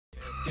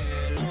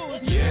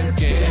Yes,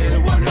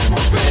 girl, one of my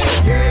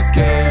faves. Yes,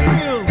 girl,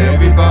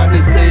 everybody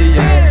say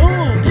yes.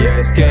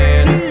 Yes,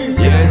 girl,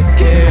 yes,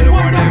 girl,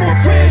 one of my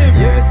faves.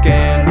 Yes,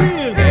 girl,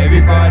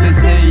 everybody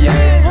say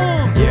yes.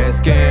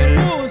 Yes,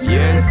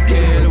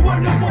 girl,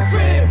 one of my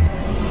faves.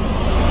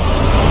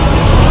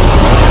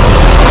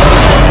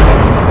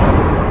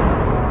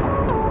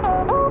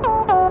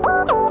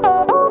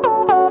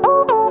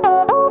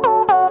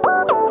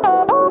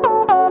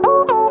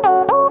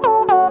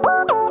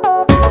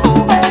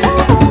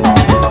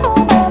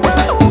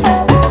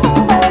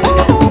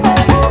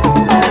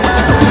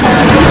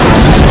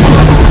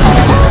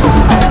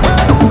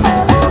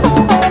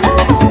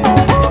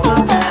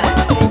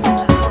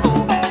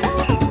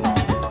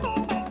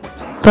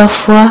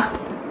 Parfois,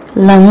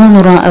 l'amour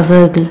nous rend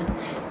aveugle,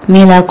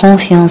 mais la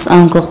confiance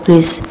encore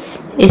plus.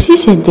 Et si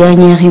cette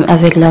dernière rime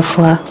avec la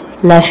foi,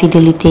 la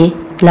fidélité,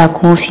 la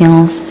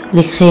confiance,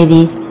 le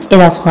crédit et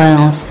la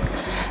croyance,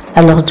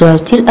 alors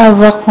dois-je-t-il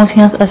avoir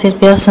confiance à cette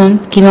personne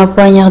qui m'a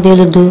poignardé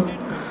le dos,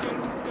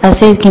 à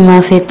celle qui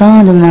m'a fait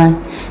tant de mal?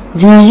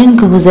 J'imagine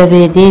que vous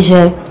avez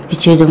déjà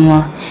pitié de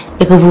moi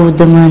et que vous vous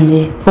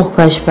demandez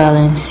pourquoi je parle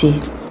ainsi.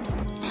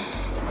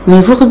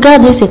 Mais vous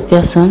regardez cette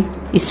personne,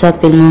 il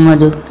s'appelle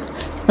Mamadou.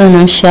 Un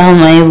homme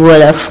charmant et beau à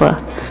la fois,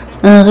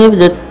 un rêve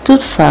de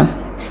toute femme.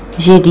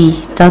 J'ai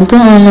dit, tantôt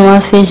un homme a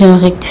fait, je me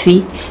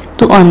rectifie,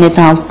 tout en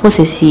étant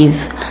possessive,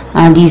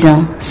 en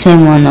disant, c'est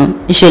mon homme,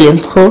 je l'aime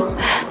trop.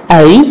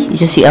 Ah oui,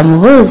 je suis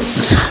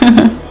amoureuse.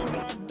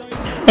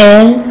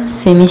 Elle,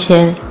 c'est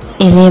Michel,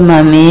 elle est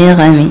ma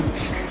meilleure amie,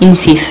 une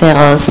fille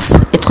féroce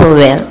et trop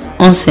belle,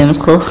 on s'aime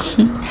trop.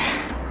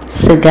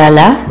 Ce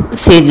gars-là,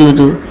 c'est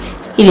Doudou,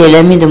 il est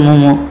l'ami de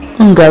Momo,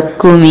 un gars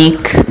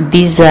comique,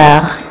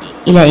 bizarre.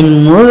 Il a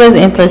une mauvaise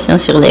impression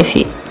sur les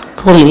filles.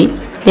 Pour lui,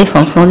 les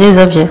femmes sont des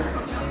objets.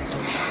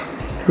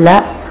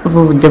 Là,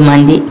 vous vous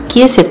demandez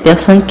qui est cette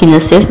personne qui ne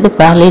cesse de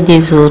parler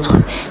des autres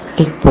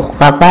et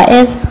pourquoi pas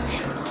elle?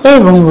 Et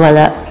bon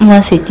voilà,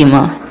 moi c'est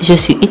Tima. Je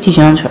suis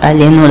étudiante à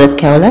l'ENO de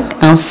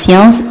Kaolack en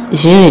sciences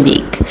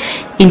juridiques.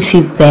 Une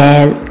fille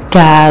belle,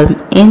 calme,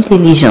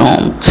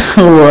 intelligente.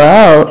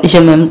 Waouh, je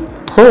m'aime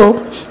trop.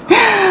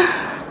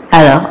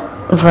 Alors,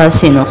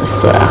 voici notre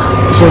histoire.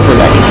 Je vous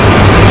la découvre.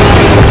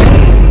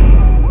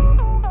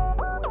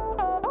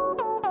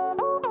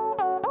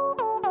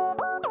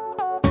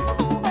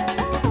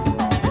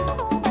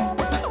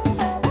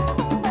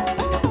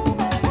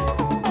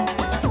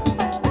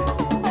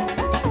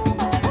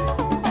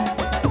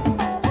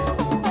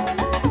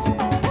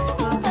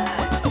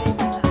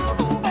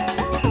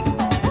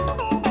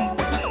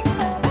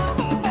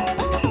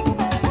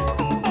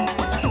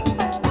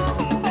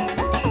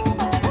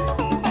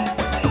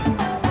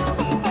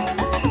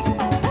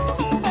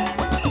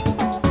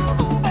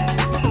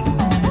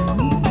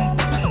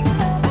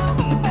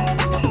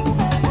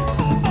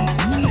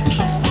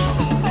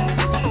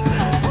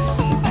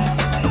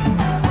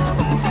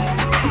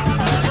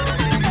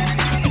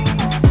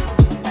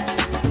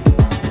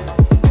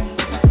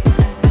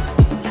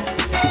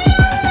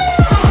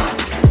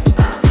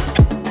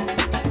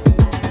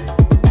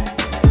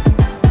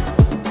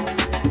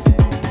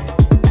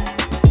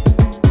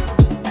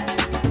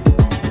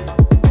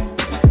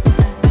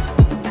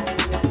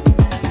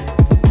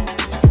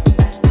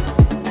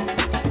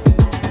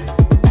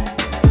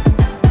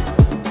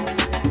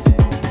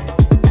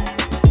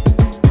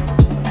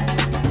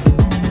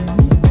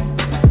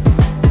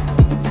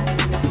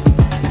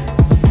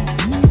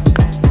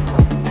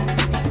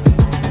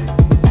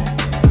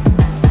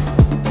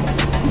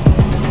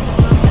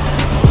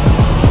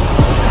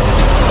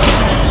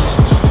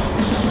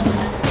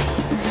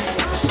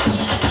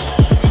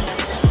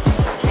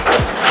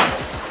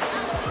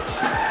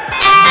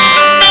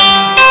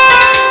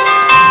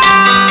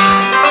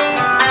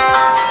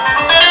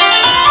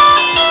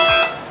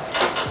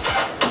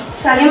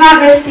 Salut ma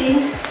bestie.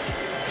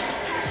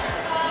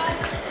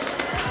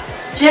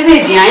 Je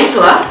vais bien et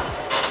toi?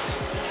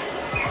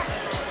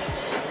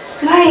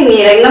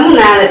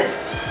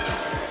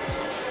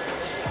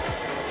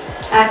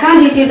 Quand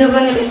dis-tu de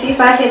venir ici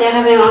passer les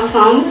réveillons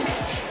ensemble?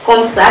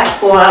 Comme ça, tu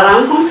pourras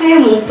rencontrer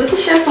mon petit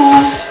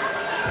chaton.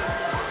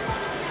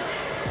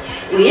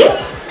 Oui?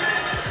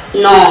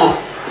 Non,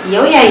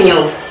 yo ya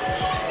ñëw.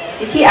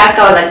 Ici à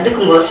Kaolack dëkk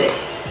Mbossé.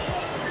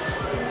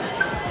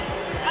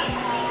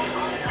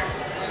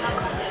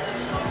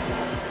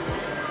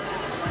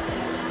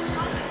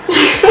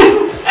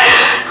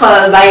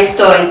 Xoolal bàyyi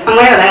tooñ, xam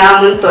nga yow da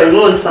ngaa mën tooñ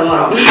mu mën sa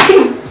morom.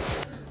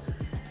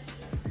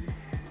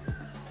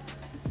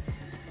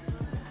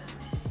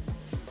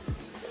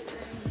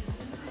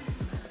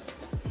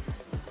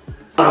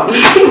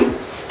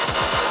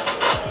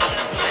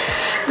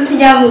 Ci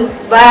jàmm bu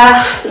baax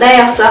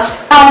d'ailleurs sax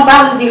on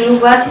parle de diglu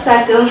voici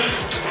ça que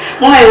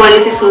moo may wane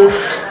ci suuf.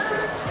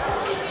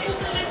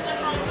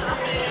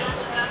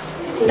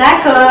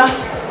 D'accord.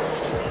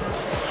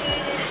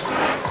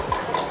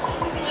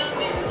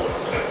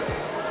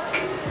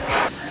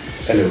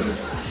 Allô.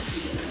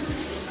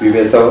 Oui,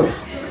 bien ça va?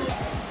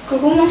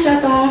 Coucou mon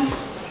chaton.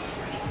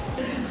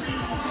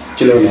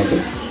 Tu l'as noté?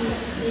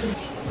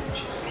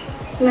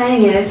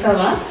 Mais ça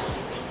va?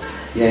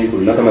 yaa ngi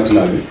cool naka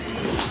matinal bi.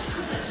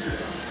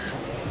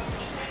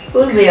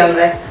 Pour bien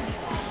rek.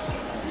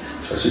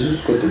 c'est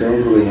juste que dama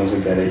bëgg a ñëw sa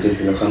gars yi jël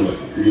si la xam nga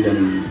ñu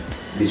dem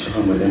di ci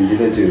xam nga dem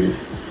divertir bi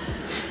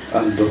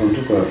ah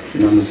doxantu quoi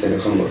naanu seede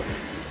xam nga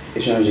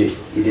échanger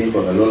idée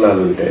quoi loolu laa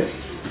bëgg tey.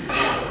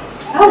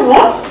 Ah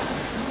bon?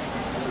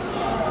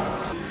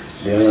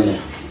 dina ne.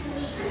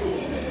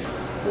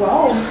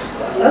 Wow.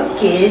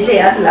 Ok, j'ai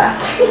hâte là.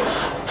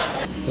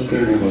 ok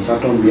mais bon ça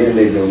tombe bien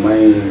léegi yow maa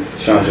ngi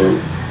changé wu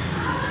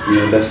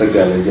ñu def sa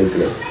gars yi jël si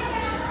la.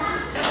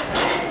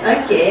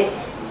 Ok.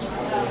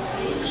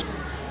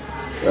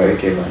 waaye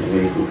ok baax na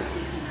muy cool.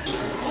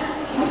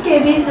 Ok,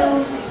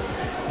 bisous.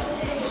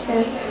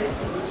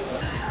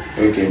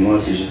 ok moi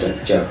aussi je t'aime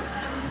ciao.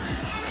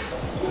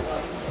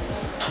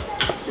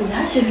 Là,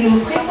 je vais me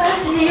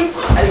préparer.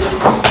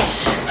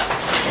 Allez.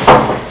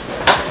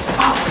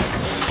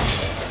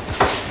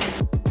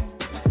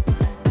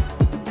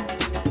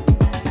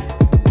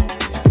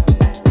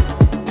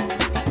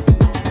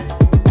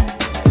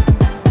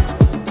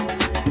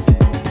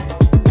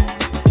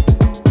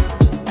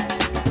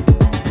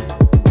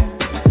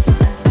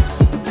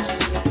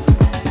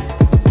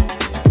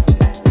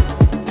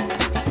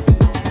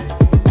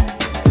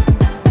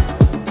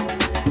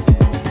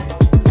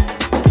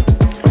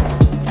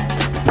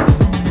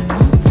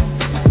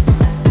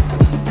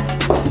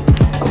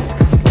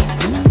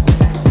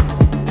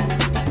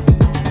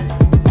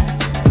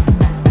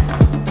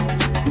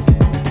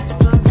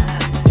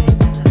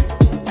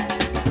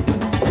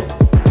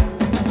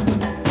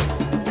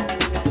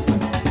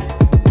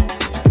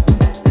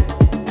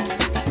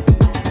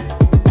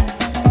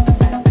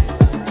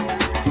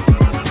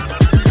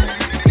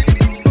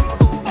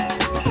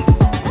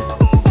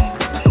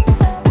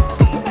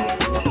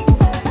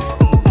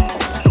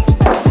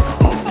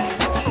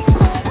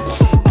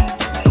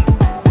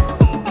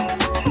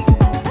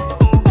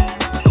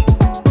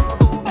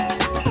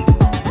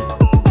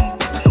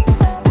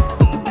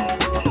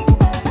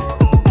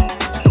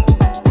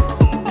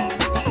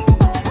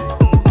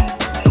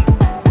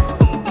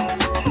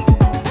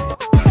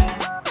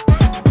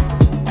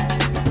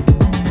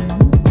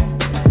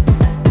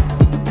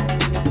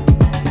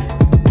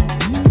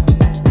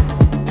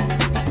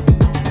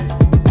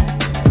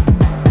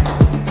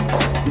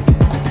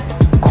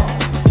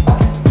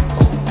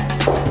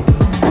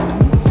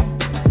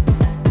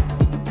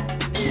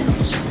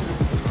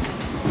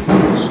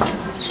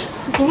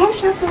 Bonjour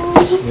chaton.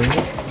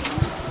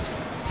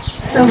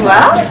 Ça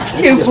va?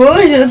 Tu es beau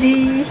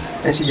aujourd'hui.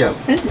 yaa ngi ci jàmm.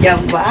 yaa ngi ci jàmm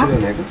bu baax. ci la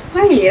nekk.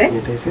 maa ngi nii rek.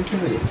 mais tey seen sa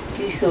bëri.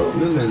 gisoo.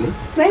 loolu la nii.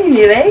 maa ngi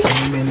nii rek.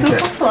 mel ni tout tey.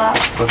 pour toi.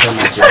 kontaan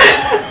naa ci yow.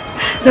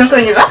 Donc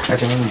on y va?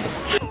 atiwa ma ñu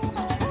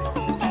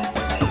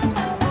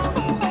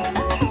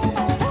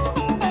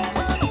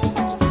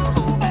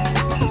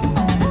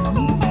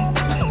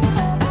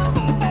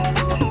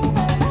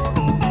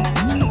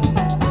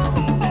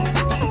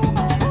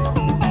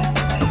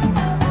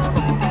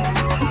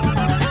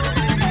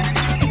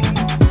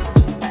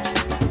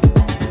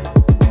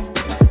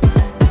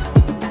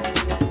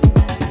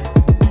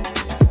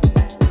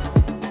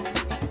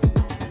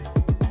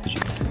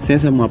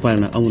sincèrement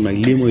parlé nag amul nag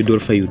lii mooy door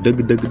fayu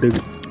dëgg.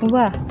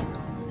 waaw.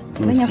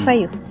 bañ a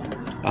fayu.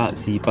 ah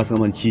si parce que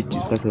man ci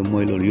parce que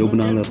mooy loolu yóbbu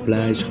naa la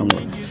plage xam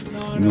nga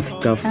ñu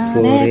ka ah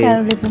fooree.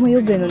 yaakaar lépp bu ma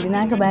yóbbee noonu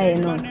dinaa ko bàyyee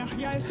noonu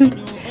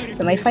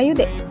damay fayu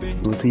de.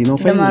 non si non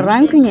fayu dama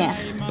rancunière.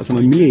 parce que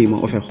man milieu yi ma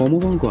offert xaw ma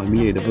woon quoi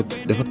milieu yi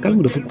dafa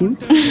calme dafa cool.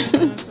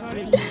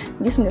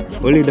 gis nga.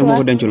 au lieu dama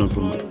ko dencaloon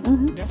pour man.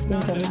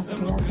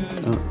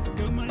 ah.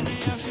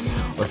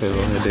 ok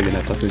wax nga dëgg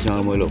nag parce que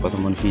genre mooy loolu parce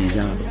que man fii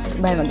genre.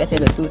 bàyyi ma gàcce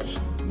la tuuti.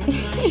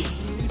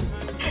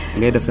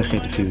 ngay def sa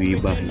xeetu film yu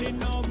baax yi.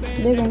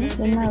 dégg nga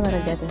dañ maa war a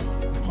gàcce.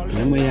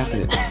 yaa ngi may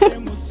yàqale.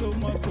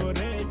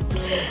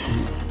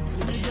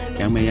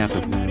 yaa ngi may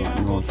yàqal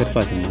non cette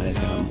fois ci maa lay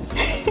saxal moom.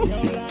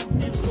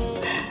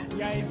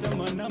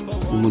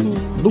 man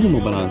bëgguma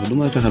balance du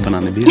ma saxal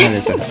banaan bii laa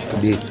lay saxal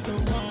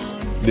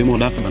bii moo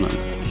dàq banaan.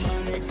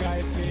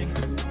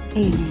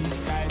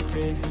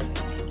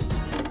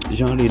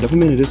 genre yi dafa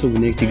mel ni réseau bu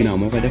nekk ci ginnaaw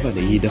moo koy defar de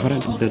yii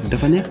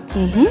dafa neex.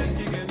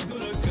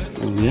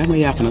 yaa ma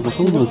yàq nag ma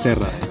xamul woon seer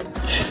la.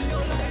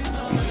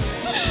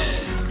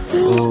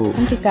 oh.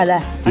 en tout cas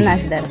daal on a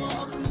fi dara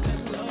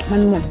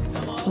man moom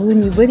góor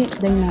ñu bëri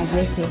dañ maa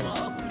blessé.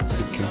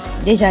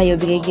 déjà yow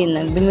bi ngay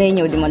génn bi may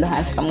ñëw di ma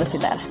doxaan si xam nga si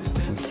dara.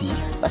 aussi.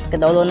 parce que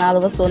dawloo naa la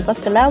ba sonn parce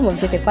que là moom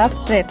j'étais pas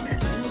prête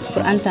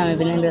pour entamer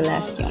beneen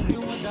relation.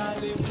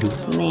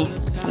 mais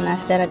xam naa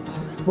si dara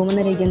boo ma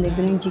naree jënd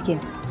beneen jigéen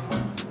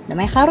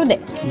damay xaaru de.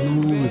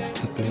 non s'il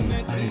te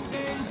plaît arrête.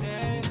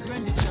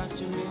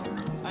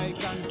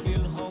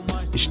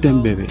 je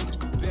t'aime bébé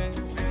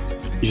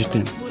je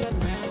t'aime.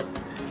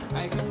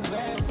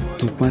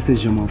 ton passé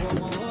je m'en fous.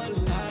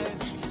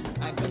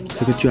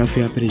 ce que tu as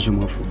fait après je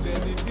m'en fous.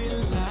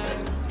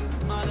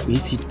 mais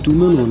ici tout le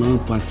monde on a un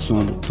passé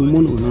sombre, tout le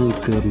monde on a un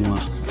cœur noir.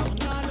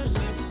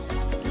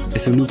 Et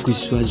c'est nous qui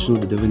choisissons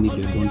de devenir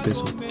de bonnes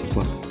personnes.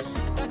 Pourquoi?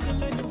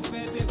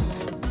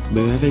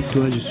 Ben avec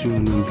toi je suis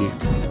un homme bien.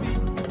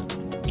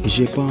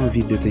 J'ai pas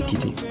envie de te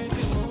quitter.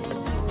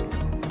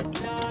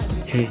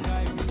 Hey,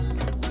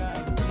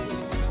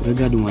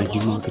 regarde-moi,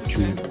 dis-moi que tu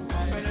m'aimes.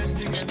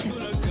 Je t'aime.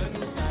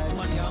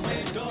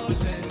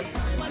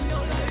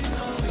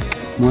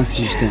 Moi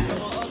aussi je t'aime.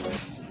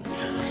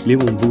 Les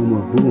bons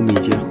beau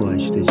métier quoi,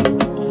 je te jure.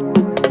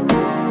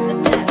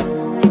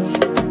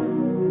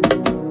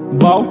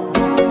 Wow,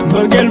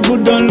 bëggeel bu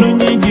doon lu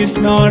ñuy gis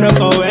noonu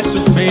dafa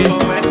weesu fii.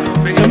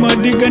 Sama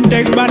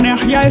digganteeg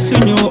bànneex yaay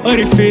suñu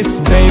orifice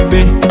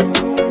baby.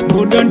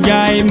 Bu doon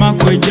jaay maa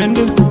koy jënd.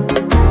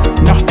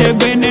 Ndaxte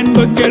beneen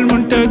bëggeel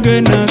mënta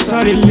gën a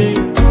sori lii.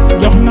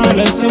 Jox naa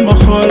la sama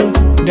xol,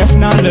 def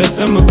naa la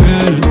sama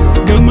gël.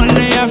 Gëmal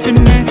la yaa fi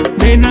ne,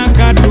 day naa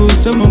kàddu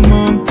sama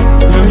moom.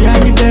 Yow yaa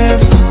ngi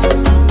def,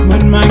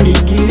 man maa ngi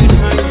gis.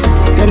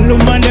 Te lu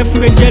ma def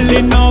nga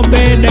jëli noo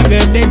bee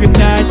danga dégg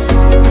daaj.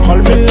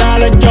 Xol bi laa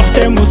la jox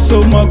te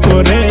musuma ko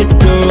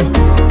réccu.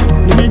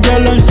 Li ñu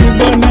jëloon si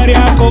bonheur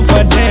yaa ko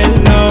fa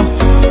delloo.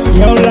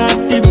 Yow laa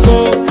tipo,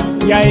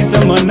 yaay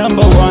sama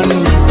number one.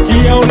 Ci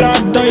yow laa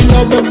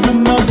doyloo ba bu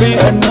ma be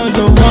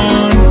another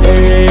one.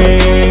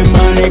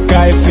 Ma ne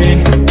kaay fi,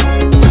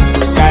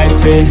 kaay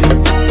fi.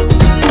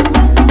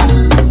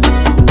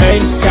 Hey,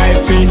 kaay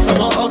fi.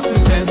 Sama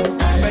oxygène,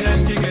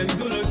 beneen jigéen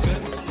du la gën.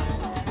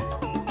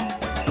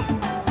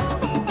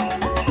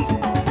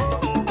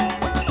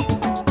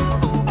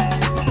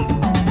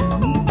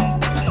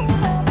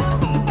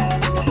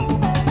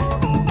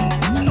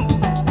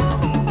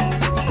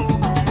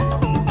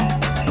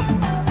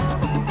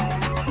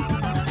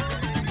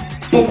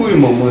 Mon kuy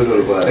moom mooy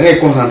loolu quoi da ngay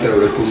concentré wu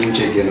rek pour mu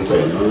cee génn quoi.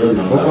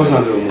 boo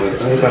concentré wu mooy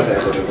da ngay passé à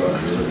côté quoi.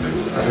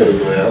 affaire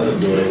bi mooy yàlla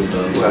doo rek mu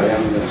toll. waaw yaa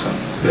ngi gën a xam.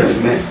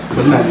 mais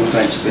bëgg naa ñu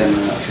waxtaan ci benn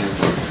affaire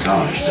quoi.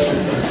 ah je te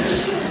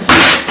remercie.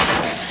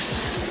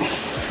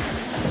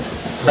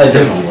 ay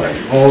jëfam waay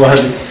moo wax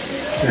di.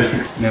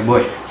 Mais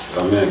boy,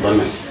 waaw mais ban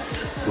na.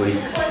 boy,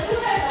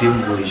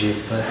 boy, j'ai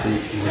passé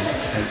une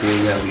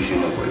agréable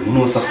journée boy.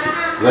 Mënoo sax si.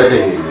 looy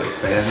teg nii boy.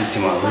 Ba yaa ngi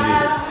Tima ba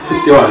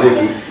léegi. Tima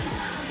léegi.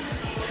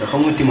 Nga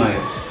xam nga Tima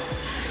yow.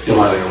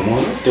 Tima la yow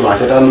moom Tima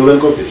c'est une nouvelle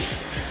copine.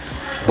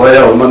 booy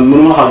yow man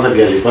mënu ma xam sa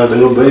gel yi parce que da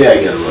nga bëri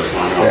ay gel booy.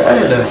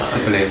 Allez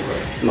s'il te plaît boy.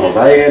 non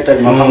bàyyi ngay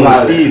teg ma xam naa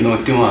si non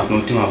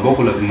Tima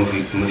bokkul ak ma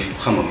fi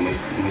xam nga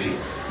ma fi.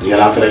 ñu ngi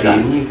naan fréquent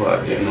nii quoi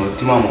non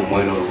Tima moom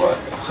mooy loolu quoi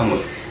xam nga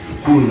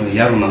cool na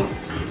yaru na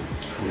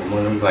xam nga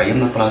mooy loolu quoi yem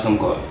na place am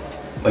quoi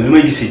ba li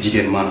may gisee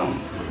jigéen maanaam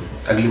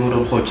ak li ma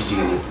doon xool ci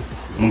jigéen yëpp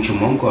mu ngi ci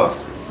moom quoi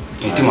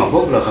mais Tima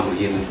boobu la xam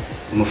nga yéen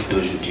ma fi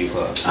d'aujourd'hui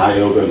quoi. ah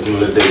yow kon su ma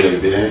la déggee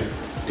bien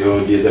di ma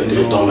dire que tu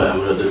es tombé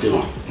amoureux de Tima.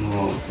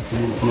 non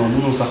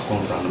mënul sax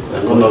comprendre. da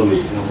nga nopp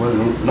nii.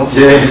 non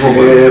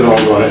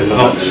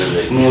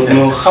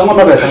xam nga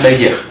nobel sax day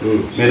jeex.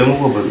 mais dama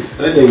ko bëgg.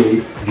 looy teg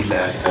nii.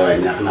 billaay waaye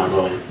ñàkk naa ko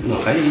waxee. non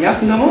xëy ñàkk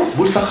nga ma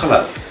bul sax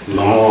xalaat.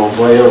 non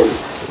booy yow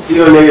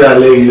léegi daal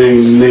léegi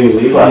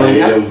nii quoi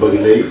léegi dem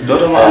bëgg léegi.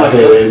 dootoo ma amati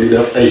sax di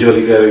def ay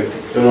joli kër rek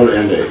loolu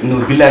indee.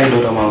 non billaay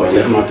dootoo ma amati.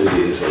 laisse-moi te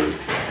dire ça.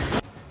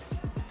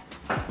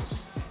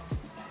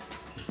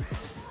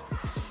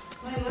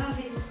 Vraiment, la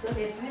vie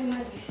serait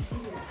vraiment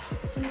difficile.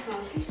 Je me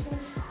sens si seule.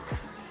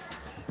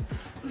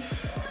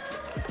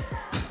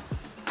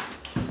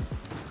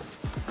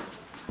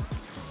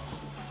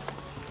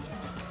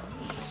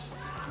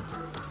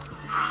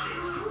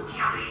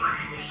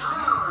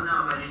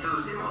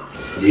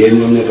 jigéen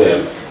ñoom ñëpp a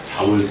yem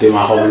amul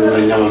Tima xamul lu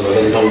may ñamal ba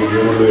dañu xamul lu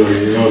ma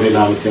luyoon ñoo fi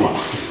naan Tima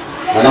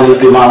man amul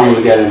Tima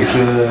amul kenn. gis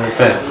nga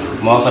frère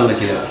moo waxal la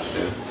ci dara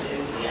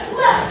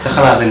sa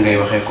xalaat rek ngay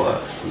waxee quoi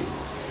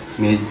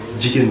mais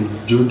jigéen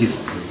joo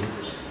gis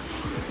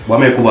boo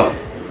amee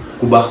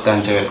ku baax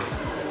kan ca wet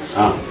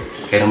ah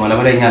xëy na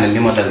dama lay ñaanal li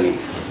ma dal nii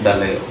dal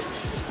la yow.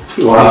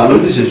 waaw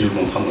loolu de ce jour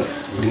moom xam nga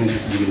di nga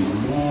gis jigéen bu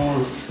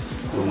mool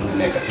boo mën a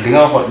nekk di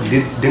nga waxoon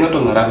di nga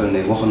toog na rappel ne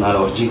waxoon naa la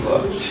wax ji quoi.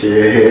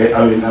 c'est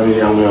amiin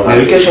yaa may wax.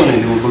 mais question ne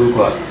li ma bëgg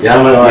quoi. yaa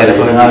may wax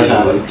da ngaa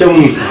changé cëm.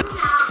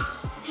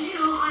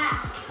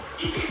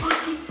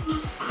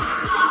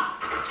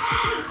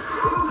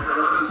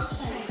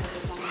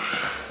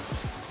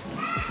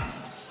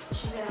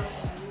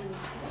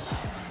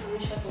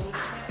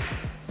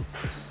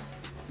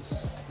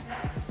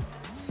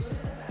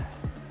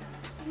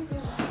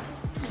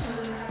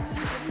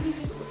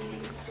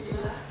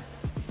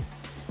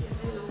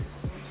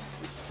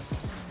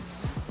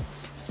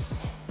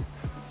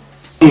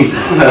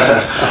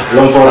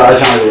 L'homme fort a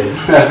changé.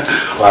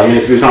 Ouais, mais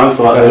puissance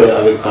soit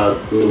avec ta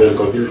nouvelle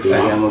copine. Tu vois.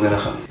 yaa ma gën a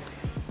xam.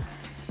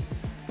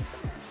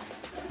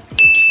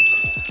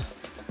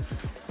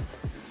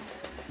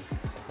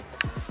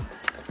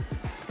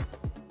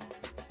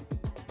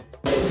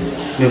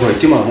 mais booy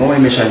Tima moo may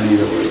message bi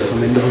dafa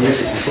mel ni dafa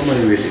wéete il faut ma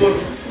lay wéete.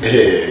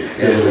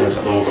 yaa ngi gën a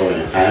sama ko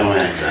wéy. ah yaa ma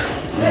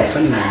non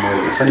fan yii moom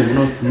mooy fan yii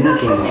mënoo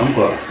toog moom am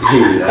quoi.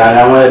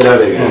 yaa ma lay def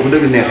rek. non bu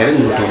dëgg neexee rek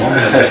mënoo toog moom.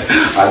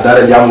 waaw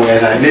dara jàmm ngay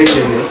naan. léegi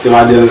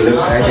Tima dellu lépp.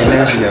 ay kay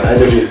nekk si jàmm. ay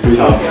def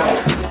puissance.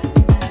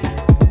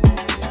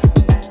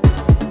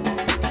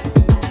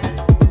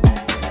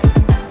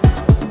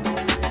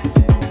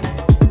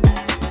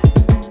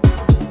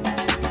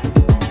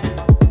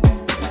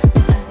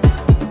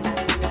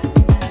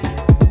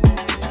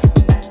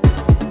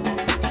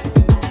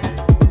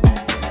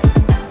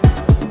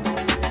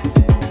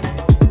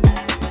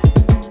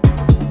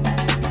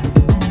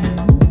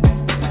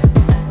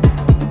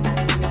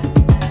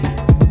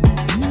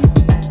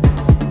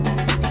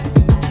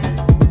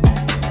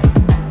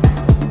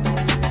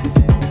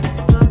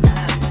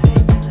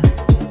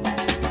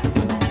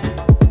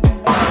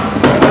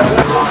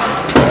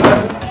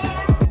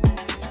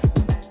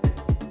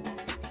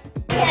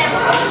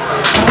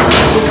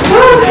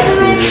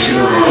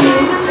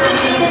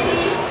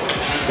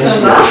 Ça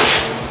va?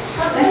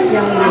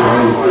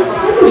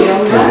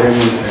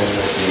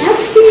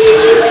 Merci.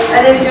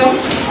 Allez, viens.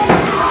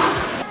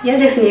 Il y a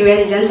des filles mais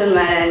les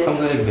gentlemen. Comme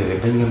ça, avec bébé,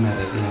 ben nga mère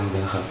dina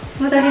gën xam.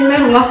 Moi, t'as fait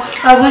mal ou moi?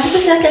 Ah bon, je peux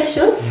faire quelque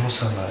chose? Non,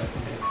 ça va.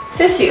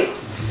 C'est sûr.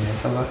 Bien,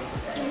 ça va.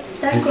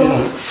 D'accord.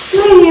 Oui,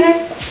 Oui, nii rek.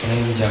 yaa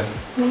ngi jàng.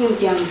 Mu ngi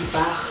jàng bu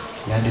baax.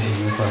 yaa def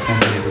ni quoi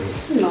simple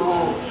bëgg.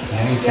 Non.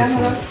 yaa ngi seet si.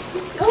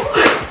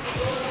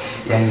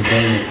 yaa ngi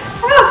day.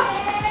 Ah,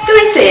 tu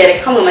vas essayer rek.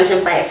 Xam nga man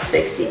j'aime pas être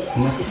sexy.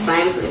 Je suis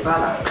simple et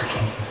voilà.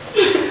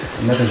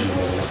 naka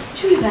journée la.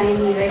 Tu vas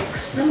nii rek.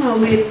 Dama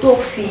wéy toog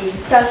fii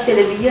tal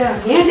télé bi y a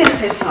rien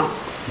d'intéressant.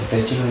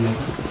 tey ci loolu nag.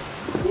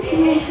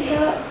 Non, c'est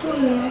dara toog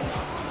nii rek.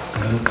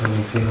 yaa ngi toog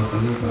nii fii ko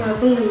nii quoi. waaw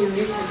bëgg nga ñëw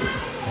wéttali.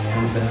 yaa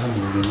ngi gën a xam ne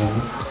ñu ñëw.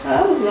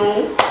 Ah non.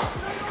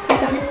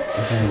 Tamit.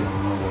 c'est ça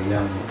moom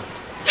yaa ngi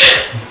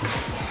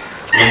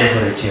nga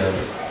defaree ci yow.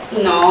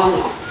 Non,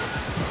 non.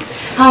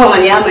 Ah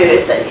man yaa may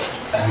wéttali.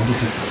 ah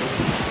gis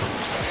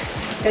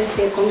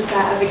Rester comme ça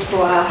avec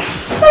toi,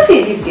 ça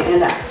fait du bien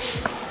là.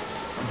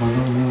 bon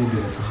loolu moo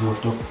gën a sax ma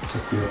toog sa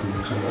kër bi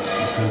nga xam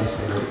ne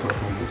c'est de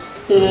profondeur.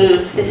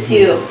 C'est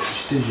sûr.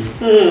 Je te jure.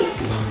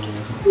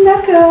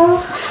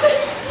 D'accord.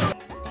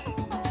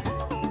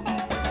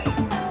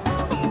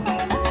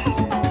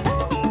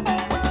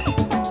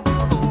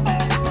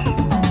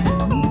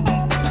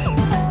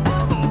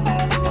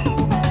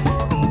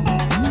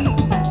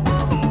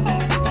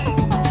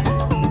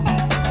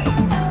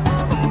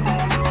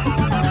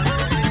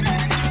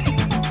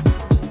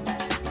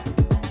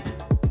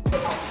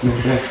 Mais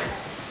bref,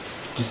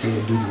 tu sais,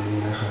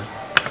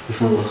 il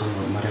faut que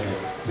je me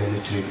réveille ben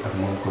truc avec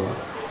mon corps.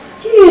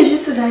 Tu viens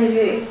juste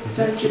d'arriver.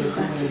 Toi, tu veux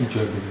partir.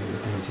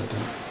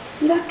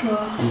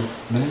 D'accord.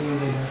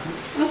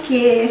 Ok.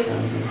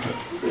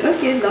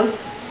 Ok, donc.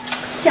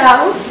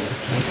 Ciao.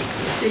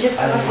 Je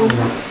prends la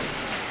confiance.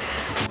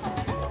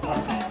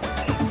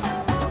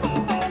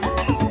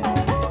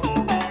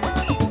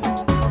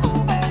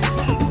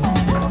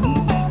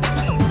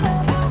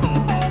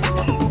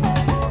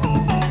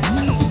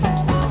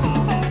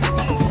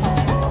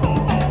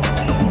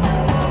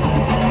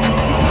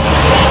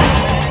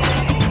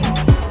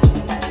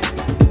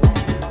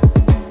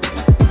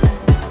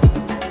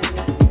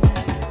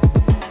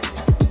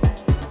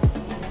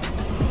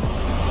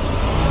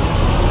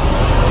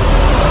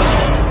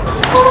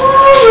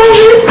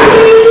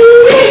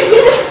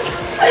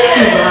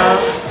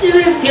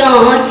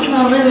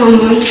 Tima vraiment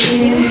manqué.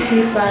 Je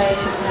suis pareil,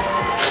 c'est pareil.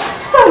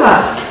 Ça va?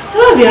 Ça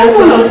va bien, ça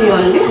Comment va. c'est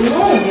on bien?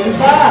 Non, bien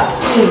pas.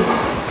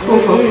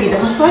 Faut filer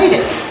dafa sori de.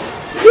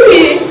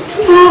 Oui.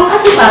 Bon,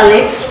 assez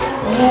parlé.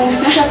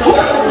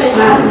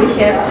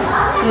 Michel,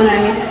 mon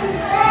ami.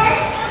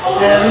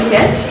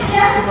 Michel,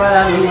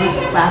 voilà,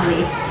 nous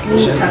parler.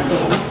 Michel.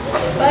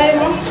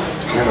 Vraiment.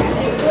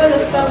 C'est toi le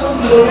fameux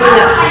boulot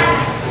là.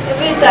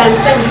 Every time,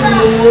 ça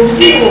vous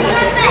dit bon.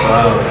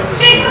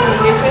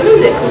 Mais fais-nous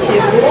des côtés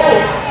beaux.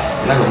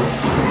 D'accord.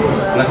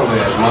 D'accord,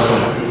 je m'en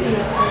sonne.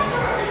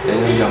 Il y a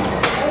une jambe.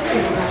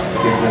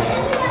 Ok, bref.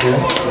 Il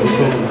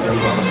faut que je me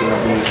parce que la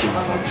bonne équipe.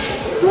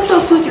 Nous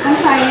sommes tous comme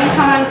ça, il y a un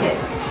commentaire.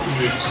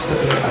 S'il te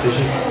plaît,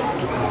 allez-y.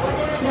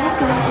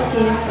 D'accord, ok.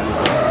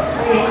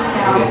 Allez,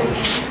 ciao.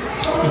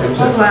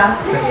 Au revoir.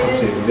 Fais ce que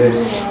tu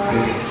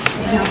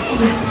veux.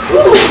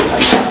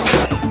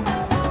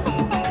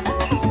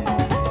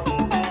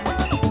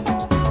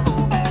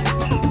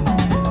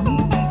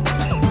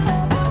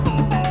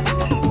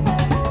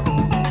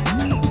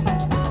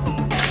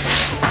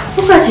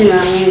 Pourquoi tu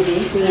m'as rien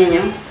dit,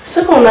 Nyan? Ce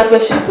qu'on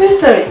appelle surprise,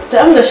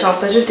 t'as de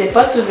chance, je t'ai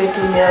pas trouvé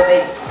tout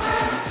merveille.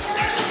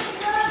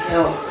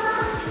 Yo.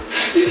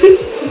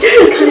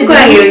 Pourquoi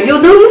yo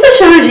donc vous a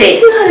changé?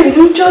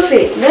 Tu as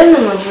fait, là, non,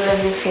 vous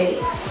l'avez fait.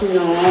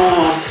 Non,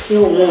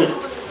 yo, mon,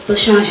 tu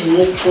changes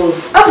mon pauvre.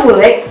 Ah, vous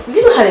l'avez,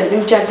 dis-moi, elle est bien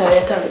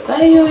gentille,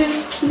 t'as yo.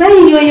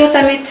 Yo,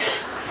 tamit.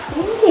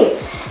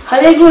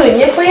 Xale góor yi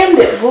ñëpp a yem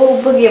de boo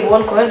bëggee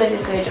woon ko da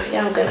nga koy jox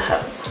yaa ngi gën a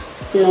xam.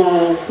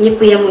 Non,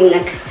 ñëpp yemuñ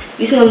nag.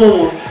 Gis nga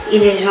Momo,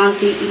 il est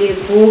gentil, il est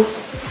beau,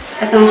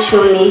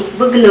 attentionné,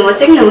 bëgg na ma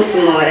teg na ma fi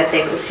ma war a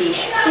teg aussi.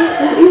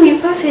 Il n'est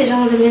pas ce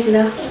genre de mec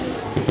là.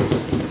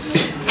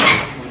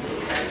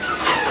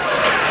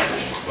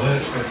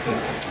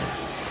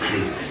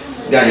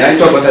 Gars, yaa ngi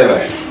toog ba tey ba.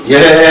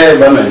 yee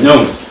Bamel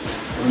ñoom.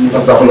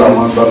 astafurlah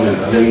man Bamel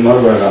léegi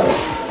noonu la laa wax.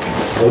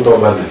 doo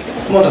toog Bamel.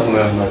 moo tax ma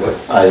wax ma koy.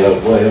 ah yow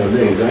boo yow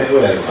léegi damay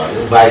wéyal quoi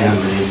yow bàyyi naa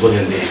ne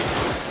bëggante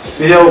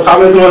yi. yow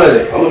xamatuma la de.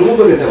 amul lu ma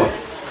bëggante ma.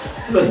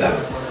 bëgg daal.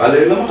 waaw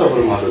léegi la ma tax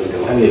vraiment bëggante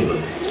ma. da ngay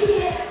bëgg.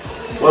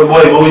 booy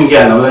booy bëgguñ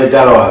kenn dama lay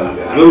jàllawaat nag.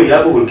 yow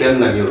yaa bëggul kenn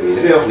nag yow li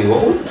ngay wax nii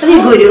waxul. Xale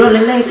góor yi loolu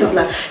lañ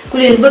soxla ku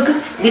leen bëgg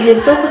di leen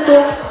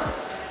toppatoo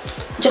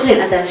jox leen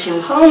attention.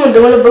 xam nga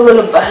dama la bëgg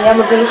lu baax yaa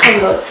ma gën a xam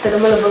lool te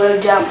dama la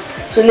bëgg jàmm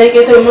su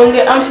nekkee tamit moom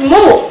nga am fi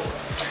moomoo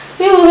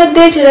yow nga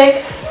denc rek.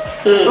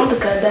 en tout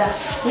cas daal.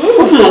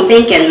 Foofu moom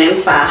t'inquiète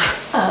même pas.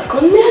 ah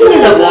kon neex C'est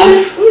na. de bon.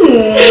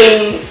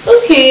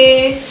 Ok.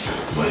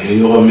 waaye yow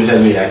ñu waxoon Michel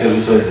mi yaa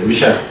quelque chose de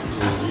Michel.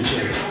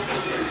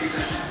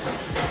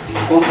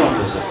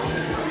 comprendre ça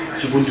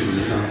ci buntu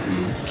bi xam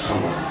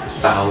nga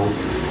taxaw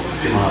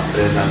dima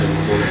présenté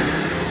ma boole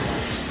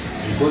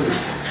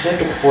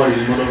xeetu xool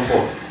yi ma doon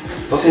xool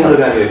parce que nga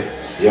regardé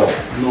yow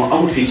non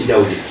amul fii ci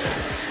jaww ji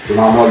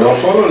Tima moo doon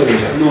xool wala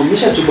Michel non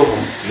Michel ci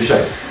boppam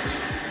Michel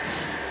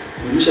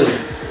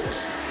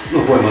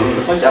non booy ma loolu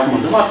dafa jàpp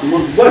man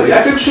booy bi y a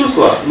quelque chose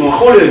quoi non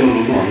xoolee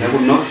noonu non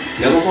nekkul nag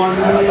nekkul xool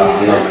yow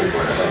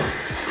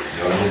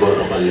dama bëgg a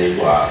doxal léegi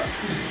quoi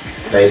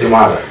tey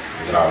Tima la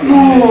grave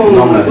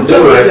noom na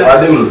déglu rek waa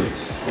déglu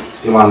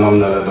Tima noom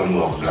na la doom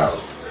nga wax grave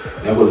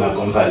nekkul nag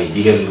comme ça ni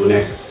jigéen bu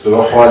nekk su la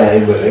xoolee ay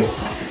bët rek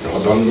dafa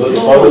doon loolu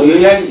xool yow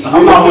yaa ngi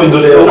xam naa fooy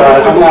dundee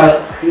xam naa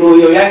non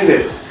yow yaa ngi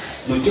réer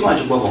non Tima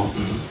ci boppam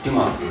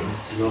Tima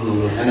loolu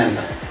leneen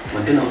la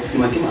man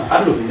Tima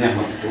àdduna bi neex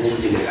ma dama ko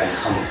jëlee ay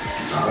xamul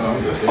xam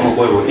nga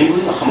booy boobu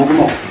inclus nga xamagu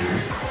moom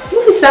mu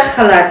fi sax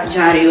xalaat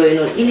genre yooyu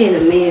noonu il est le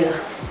meilleur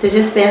te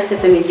j'espère que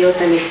tamit yow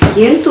tamit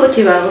bientôt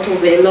tu vas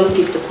retrouver l'homme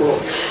qu'il te faut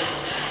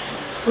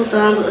pour te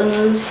rendre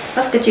heureuse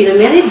parce que tu le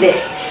mérites de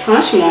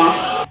franchement.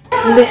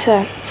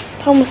 ndeysaan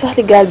xaw ma sax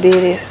li gaal bee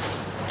réer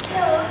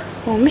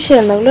bon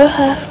Michel nag looy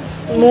xaar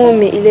moom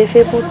mi il est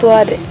fait pour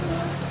toi de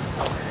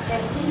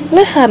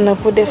looy xaar nag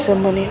pour def sa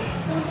mënin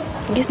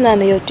gis naa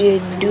ne yow tu es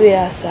doué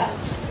à ça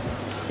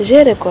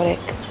gérer ko rek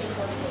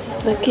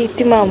ndax kii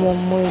Tima moom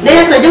mooy.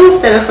 d'ailleurs sax jox ma sa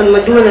téléphone ma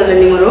dugalal la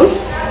numéro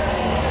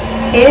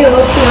et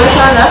boobu ci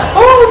ma la.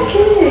 ok.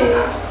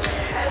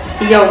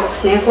 yow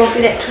nekkoo fi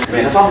de.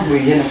 mais dafa am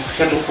yenn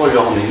xeetu xool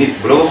yoo xam ne nit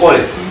bu la ko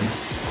xoolee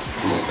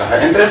dafa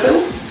intéressé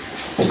wu.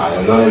 ah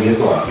yow loolu gis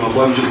quoi. non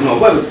booy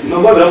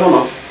bi dafa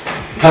nopp.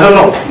 dafa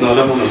nopp. non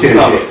dafa nopp gis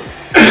naa la.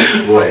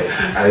 booy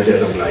arrêté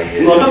sa blague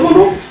yi. non dafa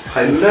nopp.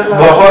 xëy lu leer laa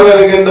boo xoolee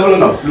rek ngeen dafa la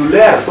nopp. lu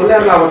leer fu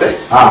leer laa ko teg.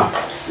 ah.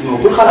 non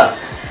bul xalaat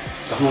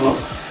dafa nopp.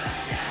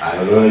 ah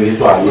yow loolu gis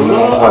quoi loolu la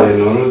ko xoolee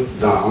noonu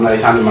genre am na ay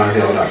sentiments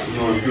yow daal.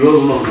 non loolu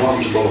noonu moo am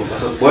ci boppam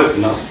parce que booy bi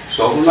non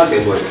soo ko màggee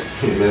booy bi.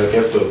 mais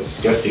qu'est-ce que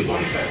tu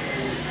comptes faire.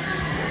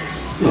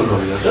 non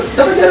loolu yow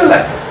dafa jar a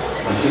laaj.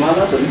 man Tima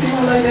laa tëdd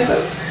Tima laay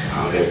nekkal.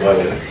 ah ok booy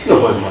bi nag. non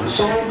booy bi man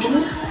soxla ci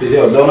moom. si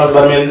yow doon na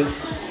bameel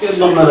kenn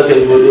doon na la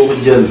tey boo doo ko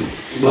jël.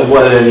 boo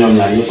boole leen ñoom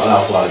ñaar ñëpp à la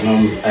fois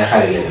ñoom ay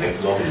xarit lañ rek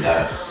bokkuñ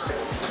dara.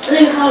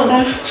 léegi xaw ma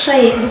ça y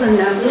est dugal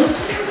naa la.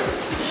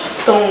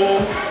 ton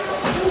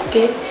ok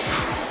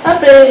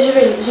après je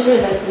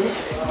vais l'appeler.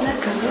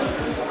 D'accord.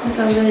 Comme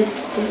ça vous allez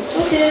discuter.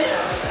 Ok.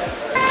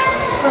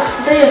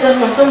 D'ailleurs sax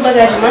man sama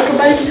bagage man ko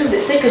bàyyi ci suuf de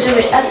c'est que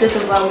j'avais hâte de te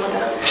voir moo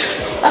tax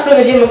après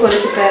nga jéem a ko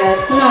récupérer.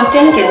 non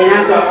t'inquiète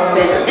dinaa ko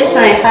récupérer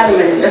instant yi xaaral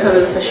ma dem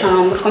defaral sa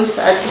chambre comme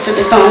ça tu te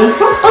détends.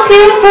 ok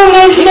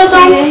problème je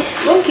l'attends.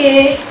 ok.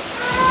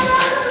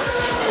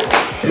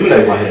 li mu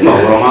lay conseillé. non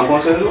vraiment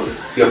conseil loolu.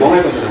 yow boo may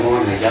conseillé moo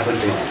wax ne jàppal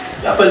Tima.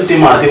 jàppal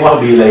Tima si wax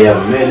bii la yem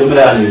mais li mu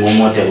lay wax nii moom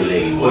moo tegu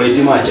léegi. booy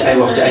Tima ci ay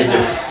wax ci ay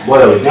jëf. boo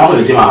yow ñaaxul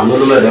ni Tima am na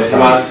lu la def.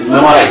 waaw na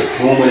ma rey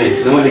bu ma mënee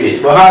dama liggéey.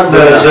 boo xam ne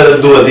dara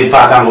dugal si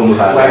Paatango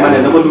Moussa. waaye ma ne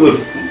dama dugal.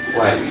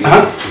 waaye.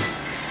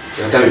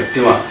 yow tamit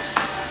Tima.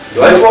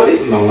 doo ay foo di.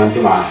 non man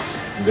Tima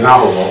dinaa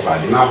ko woo quoi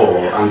dinaa ko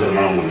woo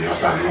entraînement moom ñu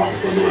waxtaan ma wax ko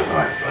foo dugal sa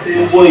waay. parce que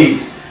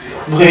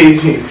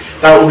booy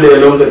t'as oublié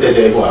l'homme de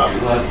tété quoi.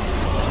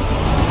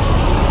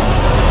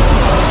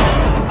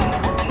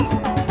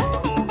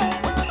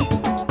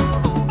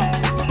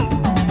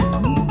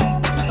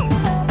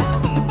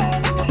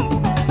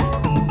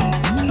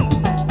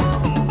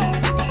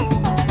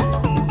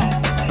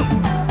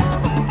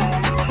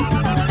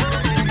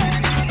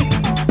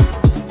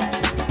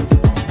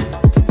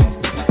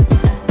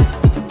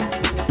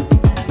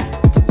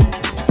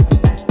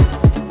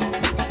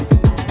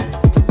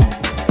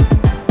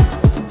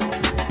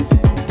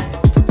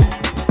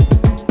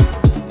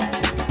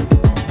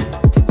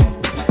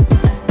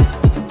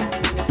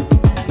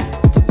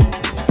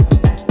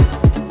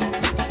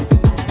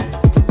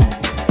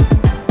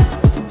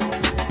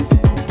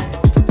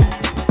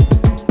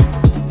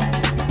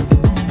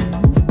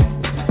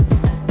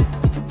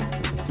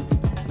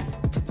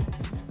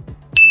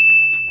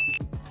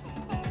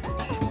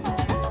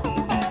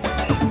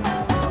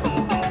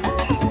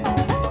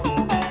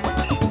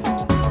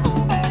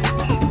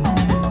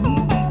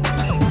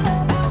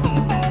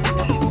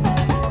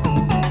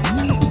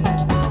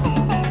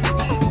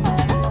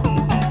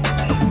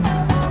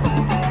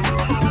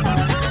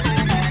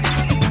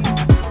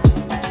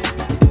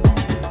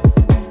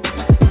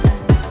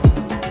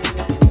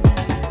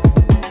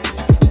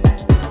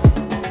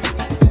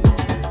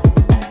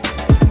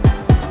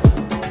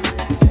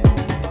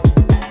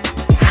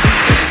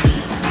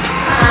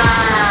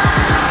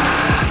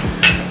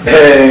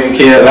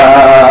 Qui est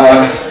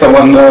là,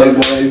 Tamandoy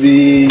boy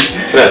bi.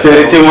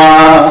 Série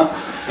Tima.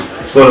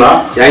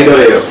 Voilà. yaa ngi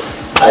doole yow.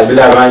 ay bi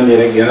daal maa ngi nii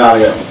rek gën naa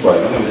la boy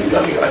ma xam si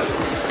gàll gi waay.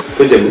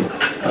 ko jëm ni.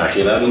 ah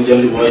kii laa doon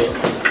jël boy.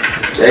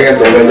 yaa ngi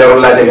donc nga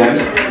jarul laajte ngeen.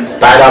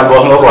 taay daal boo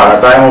xam nga quoi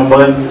taay moom ba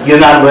gën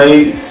naa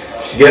bay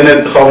génne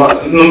xaw ma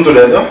nu mu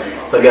tuddee sax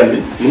sa gan bi.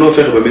 mënoo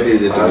fexe ba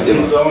maîtriser tamit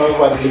jënd.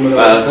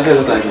 waaw ça fait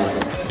l'occasion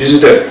sax.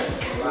 18h.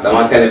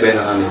 damaa calé benn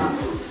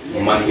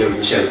rendez-vous. man yow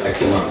Michel ak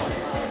Tima.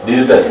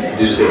 18h.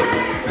 18h.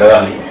 da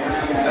wax ni.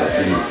 ah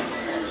si.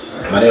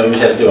 man yow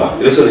Michel tu vois.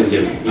 réseau lañ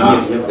jëm.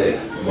 ñëpp day.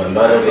 bon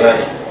mbaa rek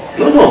laate.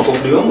 non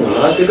foofu du yomb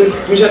la c'est que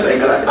Michel ay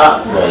kalaate.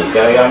 boy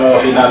keroog yaa ma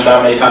wax fii naan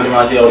daa may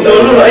sentiment si yow. non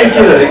loolu ay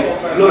kii la rek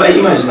loolu ay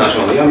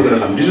imagination la yaa ma gën a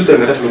xam 18 heures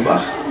nga def lu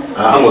baax.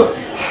 xam nga.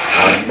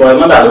 boy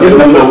man daal li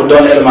man boobu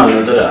doon élément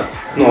neutre daal.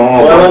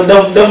 non man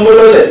def ma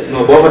loolu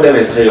non boo fa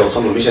demee sax yow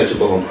xam nga Michel ci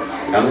boppam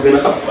yaa ma gën a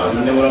xam. waaw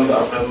man de ma doon sa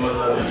après ma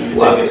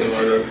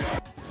la.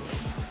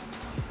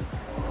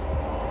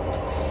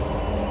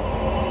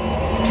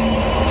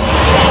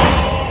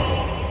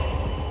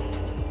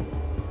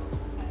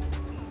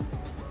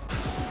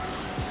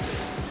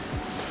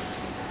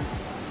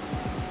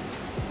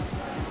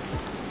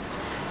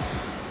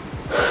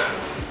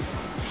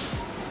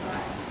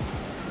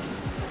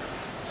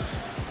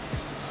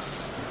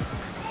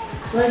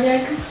 waa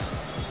jànk.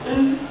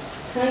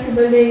 sànq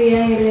ba léegi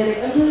yaa ngi réer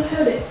rek am na lu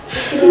xew de.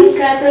 est-ce que doon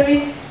kaa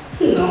tamit.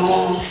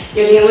 non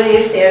yow li nga mën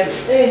a seet.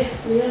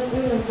 li nga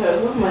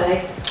wax ma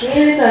rek.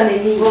 nga retaane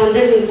nii. bon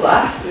devine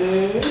quoi.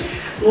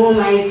 Moom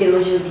m'a invité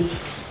aujourd'hui.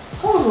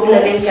 Pour le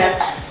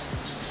 24.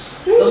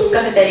 Au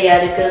cafétéria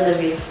de Cœur de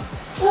Ville.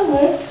 Ah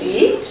bon?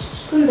 Oui.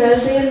 Kon daal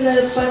da ngeen a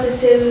passé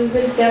seen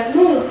 24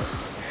 noonu.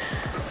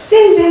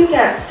 Seen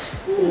 24.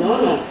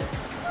 non.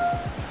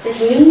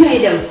 C'est ñun ñooy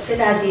dem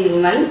c'est-à-dire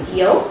man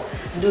yow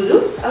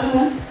Doudou ak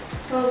moom.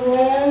 Ah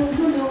bon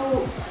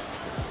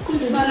Doudou.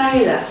 son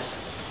ami la.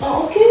 Ah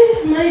ok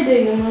maa ngi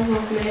dégg ma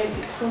wax mais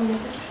xam nga.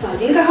 waaw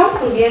di nga xam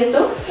pour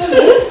bientôt.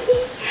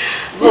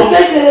 bon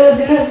j'espère que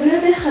dina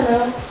neex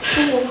xanaa.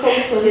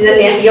 dina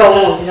neex yow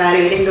moom genre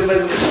yi rek nga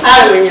bëgg.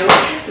 ma ñëw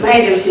maa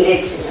ngi dem si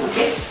nekk si ñëw ok.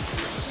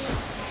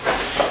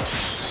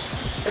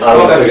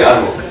 waaw kàddu gi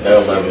ànd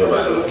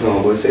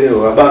non booy sérieux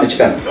waa baax na ci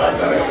kan. waaw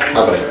dara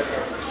après.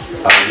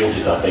 ñëw si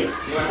sax teg.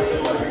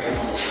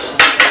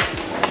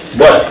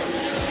 boy.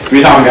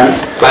 800 ngeen.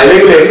 waaye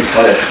léegi.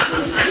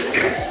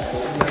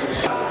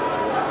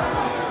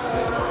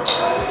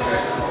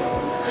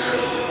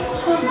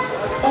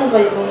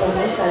 Envoyez-moi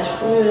un message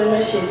pour me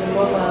remercier de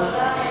m'avoir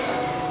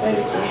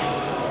invité.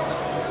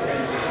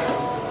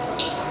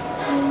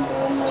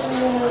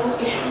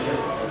 Ok.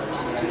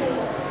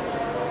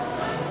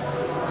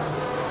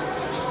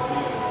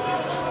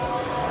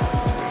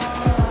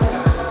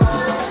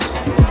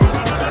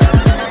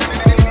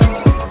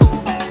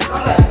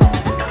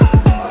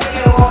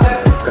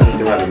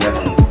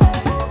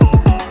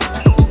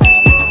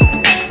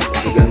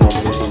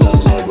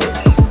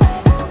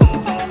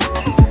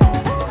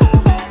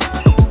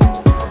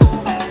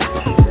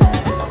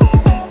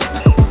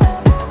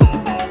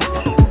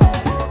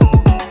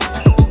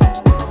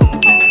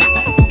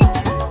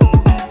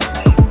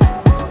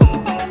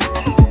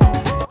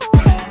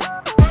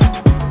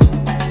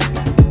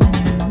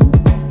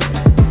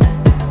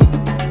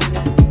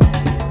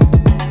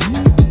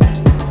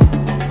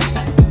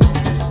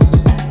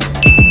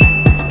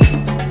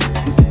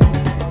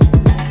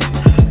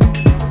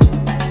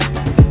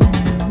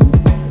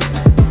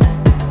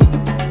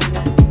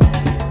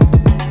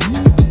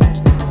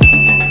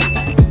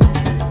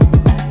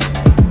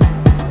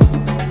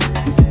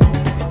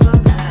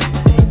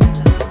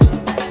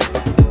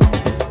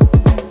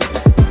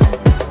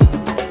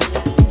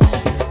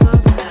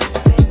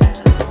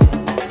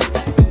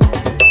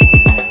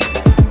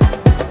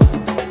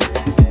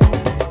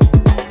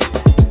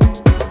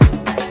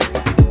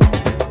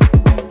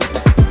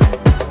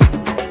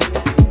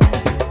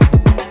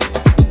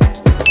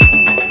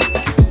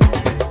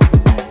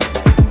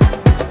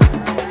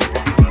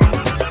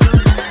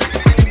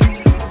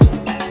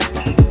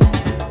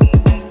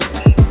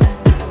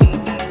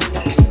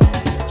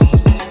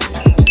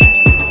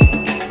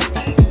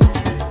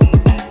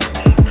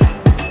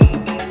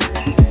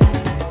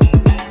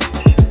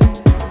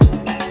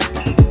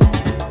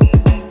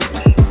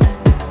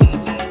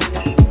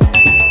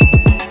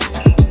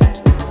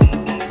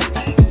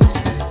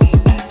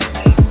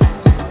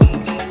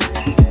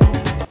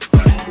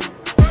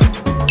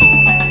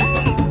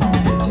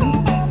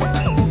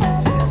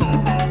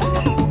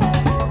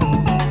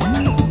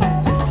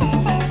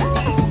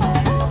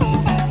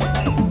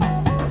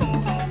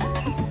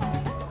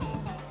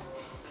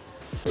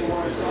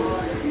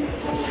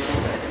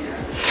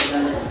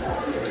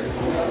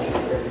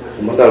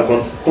 man daal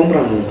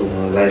comprendre moom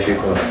tuuma laay fi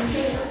quoi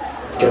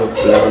keroog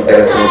laa doon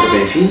tere sama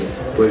copain fii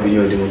booy bi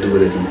ñëw di ma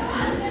dugal di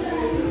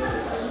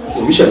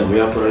Michel mu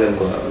yaa problème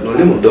quoi non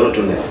li moom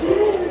doonatul ne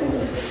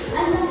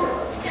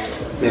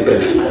mais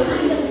bref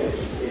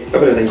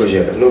après nañ ko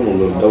gérer loolu moom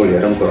loolu dawul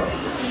yaram quoi.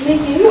 mais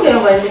kii mu koy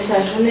envoyé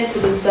message bu nekk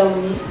di daw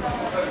nii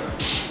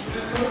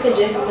bu ko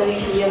jekk ba ne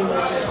kii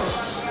yembaat na ko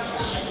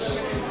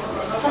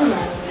xam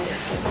naa lu may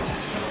def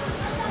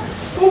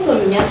tonton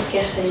bi ñàkk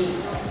kersa yi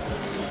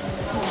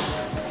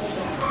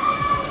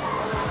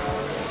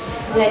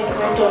nekk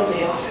may tontu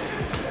yow.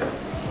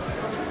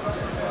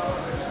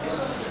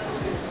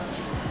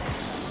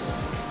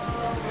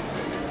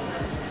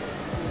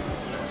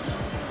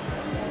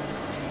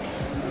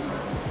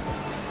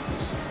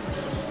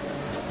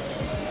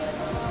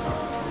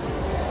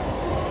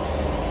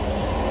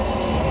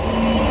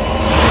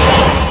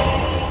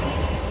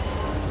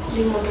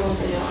 li ma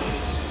tontu yow.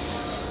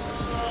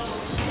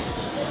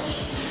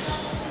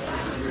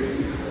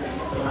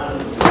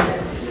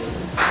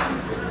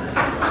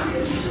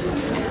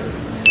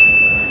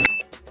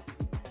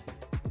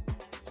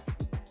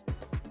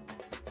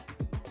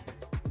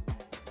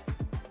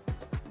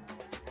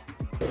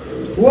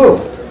 wow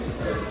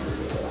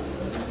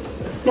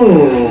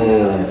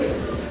non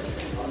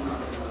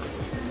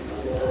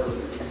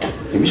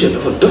Michel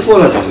dafa def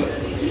wala tax la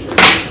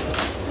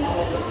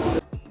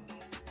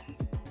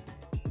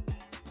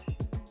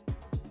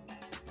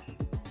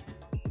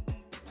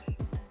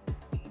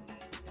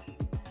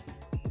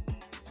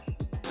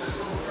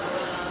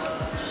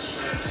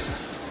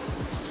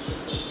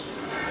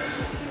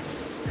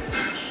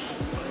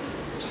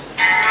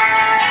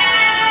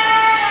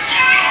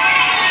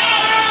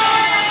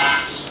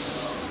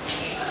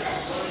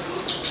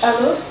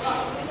Allô?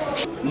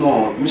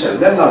 non Michel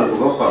lenn laa la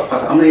bëgg a wax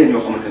parce que am na yéen yoo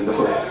xamante ne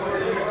dafa.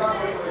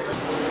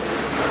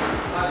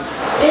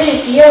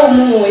 yow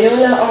Momo yow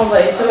la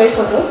envoyé samay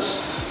photo.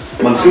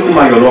 man surtout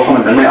maa yow loo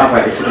xamante ne damay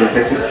envoyé ay photos yu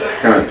sexy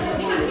quand même.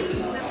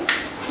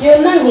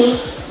 yow nangu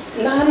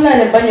ndax xam naa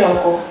ne bañoo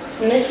ko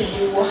nekk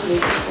di wax li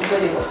bu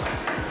bëri ko.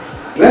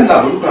 lenn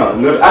laa bëgg quoi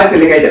nga arrêté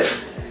li ngay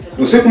def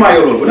lu surtout maa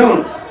yow loolu bu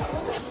newoon.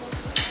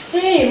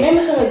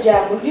 même sama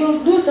jàmm yow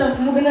du sax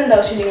mu gën a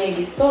ndaw si li ngay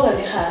gis toogal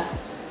di xaar.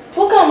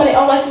 Pourquoi ma ne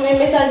envoyé samay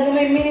message nga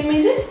may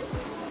minimiser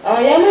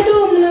yaa may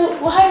doon mën a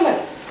wax ak man.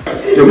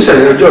 yow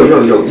Michel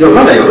yow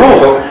lan la yow dama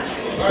foog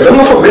te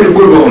dama foog benn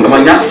góor goo xam dama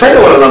ñàkk fayda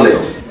wala lan la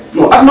yow.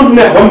 non ak lu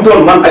neex ba mu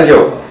doon man ak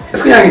yow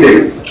est-ce que yaa ngi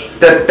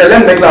dégg te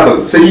lenn rek laa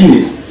bëgg sa yii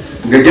nii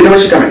nga génne ma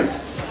ci quand même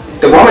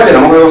te boo xamante ne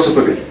dama koy wax sa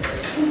copine.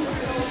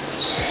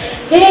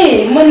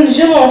 man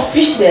je m'en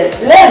fiche d'elle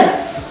leer na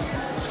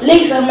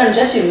léegi sax man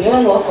j'assume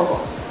ñëwal nga wax ko ko.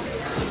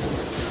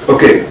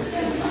 ok.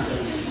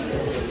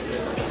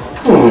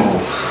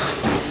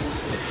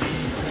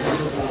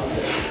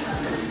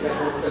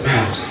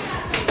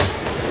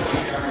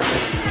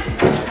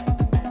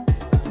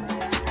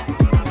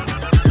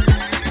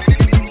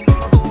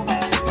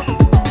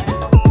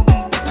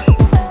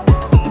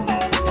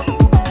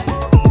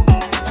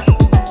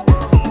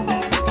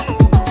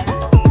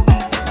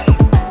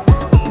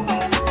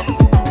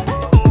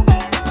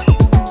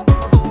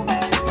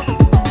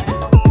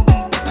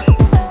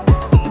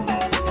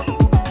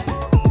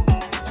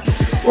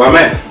 waaw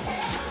mais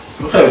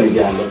lu xew ni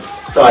gàll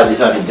saa di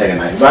saa di jege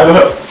naa bàyyi ba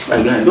xew.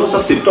 waaye gars yi doo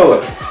sax si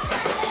toogal.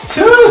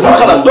 c'est bul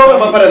xalaat toogal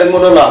ba pare rek ma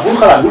doon laa bul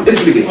xalaat bul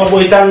expliquer. ma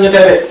booy tàng nga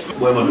tere.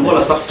 booy ma du ma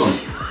la sax ton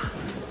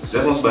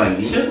réponse baa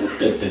ngi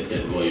nii. te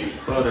booy bi.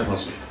 xoolal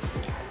réponse bi.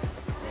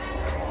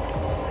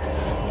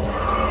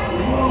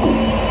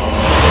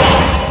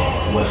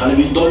 booy xale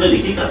bi doon na di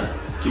kii kan.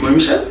 kii mooy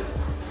Michel.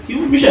 kii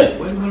mooy Michel.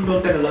 booy ma la doon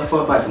tegal la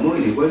fois passée moo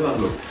ngi nii booy wax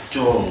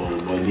loolu.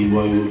 booy lii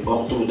booy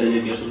waxtu daje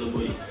gerte la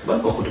booy. ban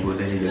waxtu booy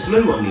daje su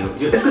lay wax nii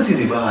yow est-ce que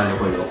Sidi baaxaale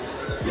ko yow.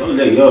 yow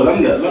léegi yow lan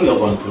nga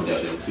bon pour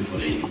def yow si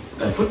photo yi.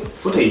 ay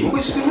photo yi boo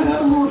koy supprimer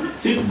laa ko woon.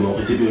 si boo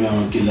ko supprimer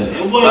moom kii la de.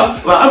 yow booy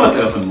waaw am na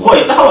téléphone bi.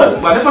 booy taxawal.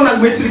 waaw dafa nag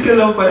ma expliquer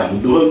la ba pare. mu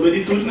dugal ba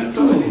di tuuti nag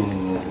tuuti.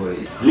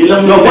 lii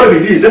la non booy bi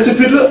lii je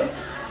supplie la.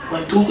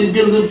 waaye tuut ko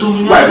jël nga dóor.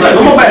 waaye waaye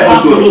ba ma bàyyi ma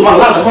dóor waaw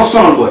laa dafa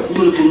sonal booy. fu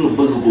mu ne pour nga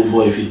bëgg ko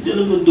booy fii jël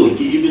nga dóor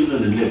kii ibil na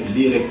ne lépp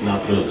lii rek la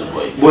preuve de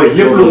booy. booy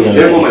lépp lu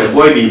lépp moo ma ne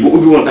booy bi bu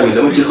ubbi woon tamit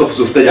dama ci xëpp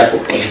suuf tëjaat ko.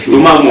 lu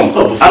ma ak moom.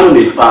 allo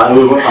nii waaw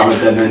loolu moo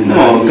xamante ne.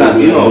 non kan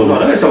bi non non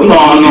damay saw.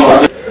 non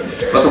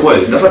parce que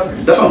booy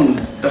dafa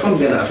am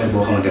benn affaire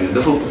boo xamante ne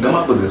dama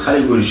bëgg xale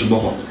yu góor yi ci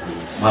boppam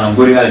maanaam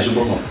góor yàlla ci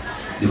boppam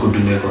di ko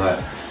dundee ko waaye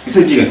gis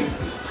nga jigéen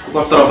ku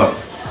ko toroxal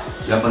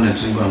jàpp ne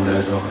suñu borom da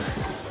lay toroxal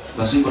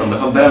ndax suñu borom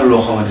dafa beral loo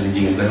xamante ne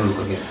jigéen beral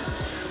ko génn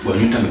booy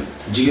ñun tamit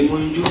jigéen moo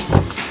ñu jur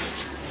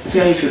si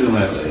yaa ngi firnde ma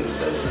rek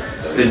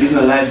te gis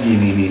nga live bii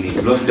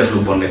nii loo fi def lu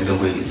bon rek da nga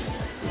koy gis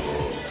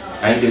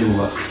yaa ngi dégg bu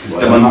baax.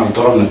 te man naa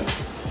trop nag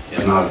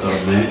yal naa trop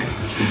mais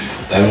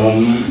tey moom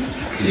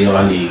li nga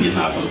wax nii gis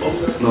naa sama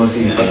bopp. non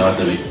si parce que wax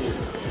tamit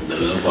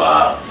dëgg la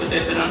quoi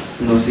peut-être nag.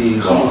 non si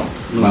xam nga.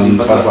 non si man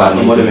parce que parfois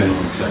moo demee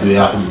noonu. du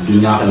yàqu du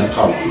ñaax nag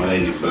xaw ma lay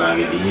di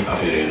blague yi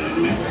affaire yooyu noonu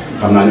mais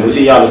xam naa ne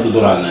aussi yàlla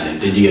suturaal na leen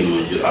te jigéen moo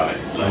jur affaire.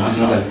 waaw gis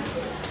nga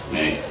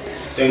mais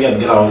te ngeen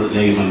garaaw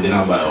léegi man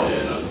dinaa bàyyi wax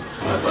yooyu noonu.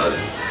 xam nga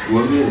problème.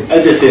 wóor nga yéen. ay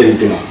ca série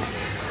Tima.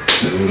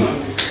 dëgg la.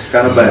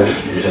 Kaana bàyyi.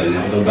 Michel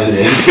ñax dafa bañ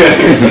de.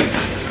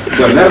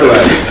 bon nawet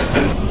waaye.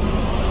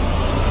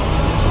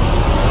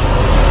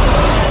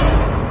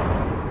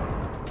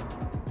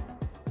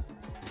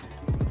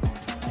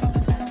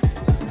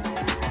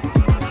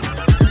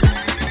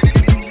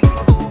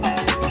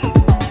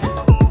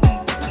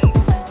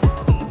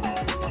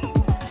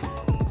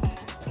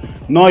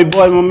 nooy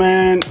booy ma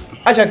meen.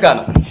 Aja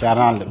Kaana.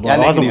 Charnal de. yaa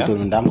nekk nii boo xam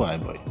ne ndànk waay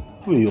booy.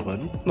 mu ngi yuuxal.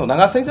 non da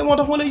ngaa sañse moo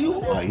tax ma lay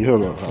yuuxu. waaw gisoo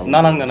loolu.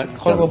 naanaan nga nag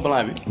xool ko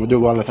blanc bi. mu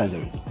dégg wàllu sañse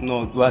bi.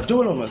 non waa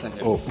déwéloon ma sañse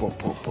bi. oh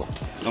po.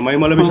 non may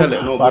ma la Michel de.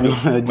 non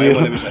may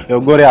ma la Michel. yow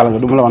góor yàlla nga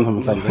du ma la wan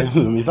sama sañse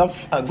lu muy saf.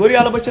 ah góor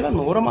yàlla ba ci lan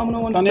ma war a ma am na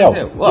woon. kon sañse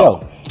yow waaw.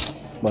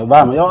 booy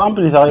baax ma yow en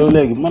plus sax yow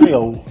léegi man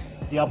yow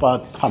yaa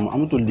pas xam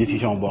amatul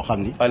décision boo xam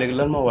ni. waaw léegi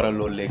lan moo waral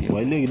loolu léegi.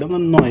 waaye léegi dama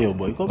nooy yow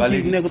booy. comme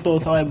si nekkatoo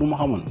sa waay bu ma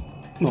xamoon.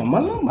 non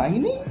man la maa ngi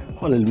nii.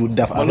 xoolal mu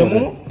def wala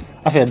moom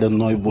affaire de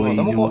nooy booy.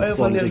 dama ko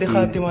évaluer di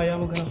xaar Tima yaa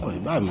ma gën a xam.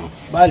 bàyyi ma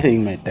bàyyi tey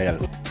may tegal.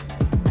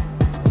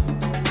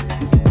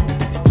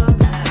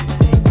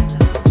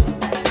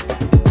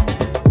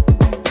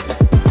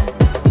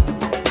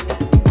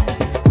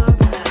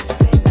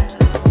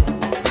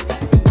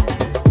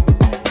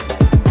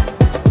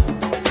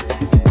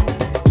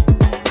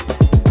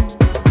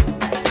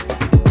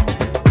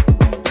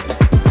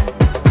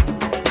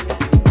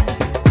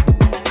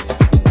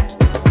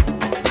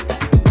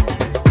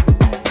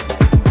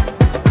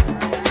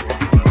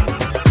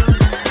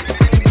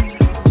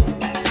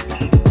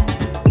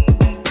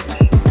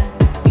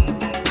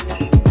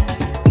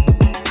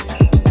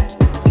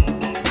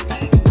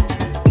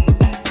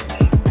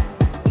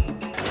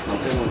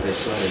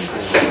 soirée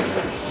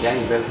yaa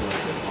ngi belle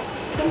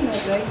comme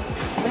ça rek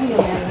man nga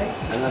mel rek.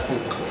 da ngaa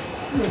sant ko.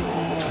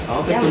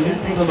 en fait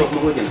li nga doon ma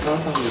ko jël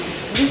 150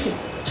 000. gis nga.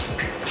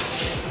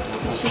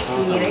 chic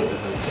nii rek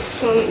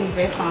comme une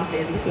vraie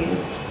française gis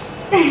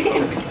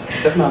ngeen.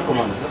 def naa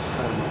commande sax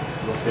xaaral ma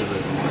wax serveur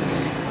bi.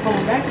 bon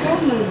d'accord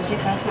man j'ai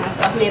pas chance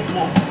avec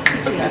moom.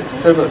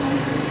 serveur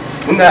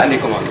mun ngaa andi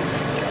commande.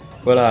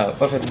 voilà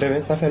en fait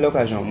bébé ça fait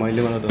l'occasion mooy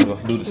li ma la doon wax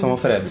Doudou sama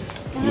frère bi.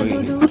 moo ngi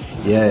nii.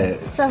 Yeah.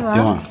 Ça va.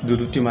 Tima.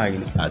 Doudou Tima gi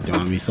nii. Ah,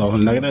 Tima mi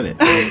sooful nag la de.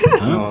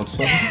 non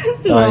soo.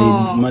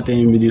 Non.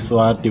 Matin, midi,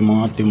 soir,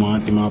 Tima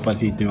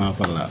par-ci, Tima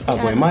par-là. ah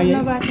booy maa ngi.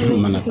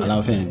 Man nag à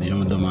la fin je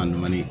me demande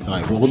ma ni saa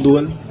yi foo ko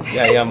dugal.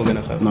 yaa ma gën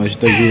a xam. Non, je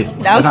te jure.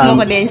 daaw fu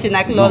ma ko denc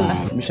nag loolu la.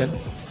 Michel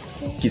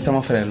kii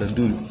sama frère la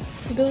Doudou.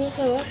 Doudou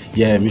ça va.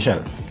 Yeah, Michel.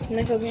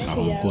 naka bien Ah,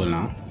 moom cool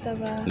na. ça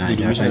va.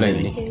 Doudou Michel lay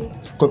nii.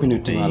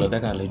 copine Tima la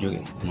Dakar la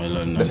jógee. mooy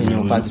loolu nag dafa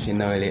ñëw passé fii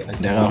Noël ak.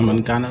 Dakar wax man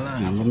Kaana la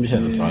nga ba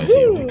Michel waaye si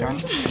yow Kaana.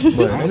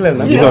 booy rek la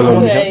nag. gisoo loolu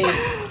Michel.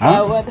 ah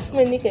waaw dafa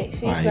mel ni kay.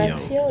 si waaw yow.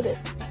 si yow de.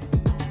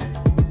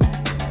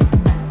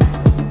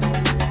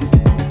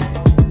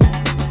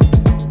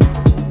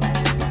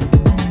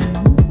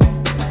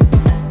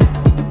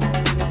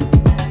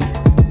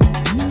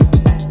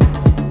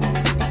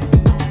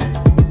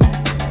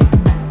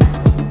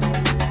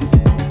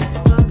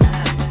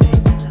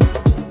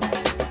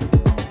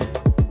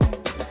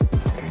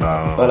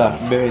 voilà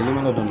bébé li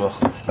ma la doon wax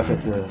en fait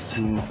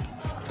suñu.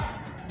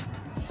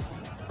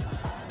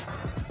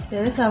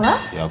 Yow ça va?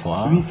 Yaa ko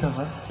ah. oui ça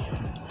va.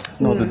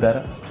 non du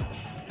dara.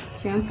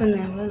 Tu es un peu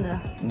nerveux là.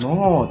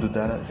 non du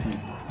dara si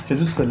c'est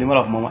juste que li ma la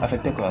wax moo ma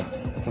affecté quoi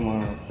sama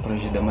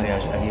projet de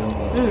mariage ak yow.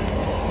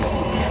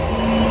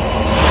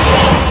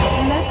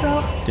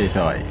 D'accord. tey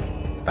sa waay.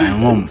 temps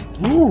moom.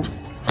 mooy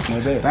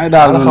bébé. temps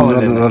daal moo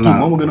war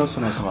ma gën a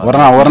sonal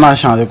sama. war naa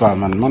changer quoi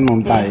man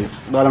moom temps yi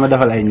doole ma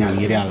defal ay ñaan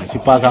ngir yàlla si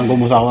paakaan ko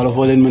mu sax wala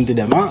foo leen mënti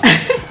dem ah.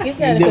 gis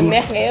naa ne ko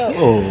neex nga yow.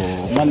 oh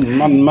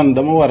man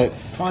dama war a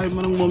waaye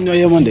man ak moom ñoo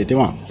yemande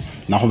Tima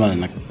naxuma la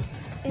nag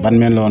ban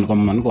mel la woon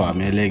comme man quoi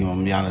mais léegi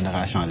moom yàlla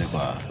dafa changé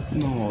quoi.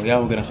 non yaa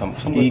ma gën a xam.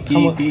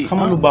 kii xam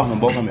nga lu baax na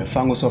boo xamee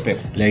faa nga soppeeku.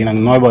 léegi nag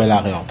nooy booy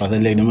laa koy wax parce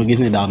que léegi dama gis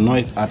ni daal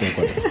nooy àttee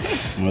côté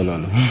mooy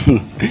loolu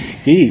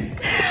kii.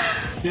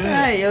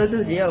 ah yow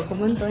Doudou yow ko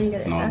mën tooñ nga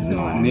de.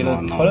 non nii la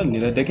xoolal nii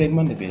la dëkkee ak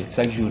man de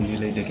chaque jour nii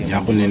lay dëkkee.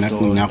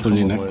 ñàkkul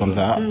ni nag comme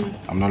ça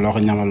am na loo ko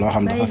ñamal loo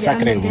xam dafa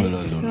sacré mooy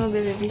loolu. non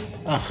bébé bi.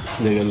 ah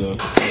dégg nga loolu.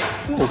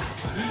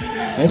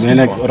 mais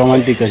nag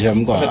romantique que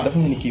j'aime quoi. dafa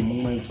mel ni kii mu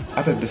ngi may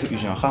affaire dafa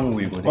urgent xam nga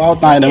wuyu ko. waaw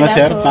temps yi da nga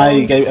seer temps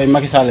yi kay ay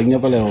Macky Sall ak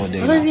ñëpp a lay woo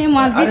dégg nga.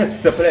 reviens-moi vite. arrête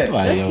s'il te plaît.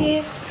 waaw yow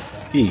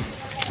kii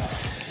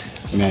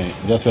mais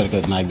j'espère que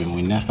naaj bi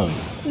muy neex quand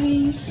même.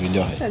 oui. muy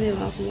joxe. ça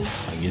dépend.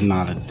 waaw gis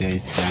naa la tey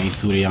yaa ngi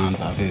souriante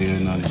affaire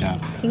yooyu noonu genre.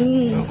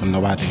 donc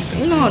nobaate gi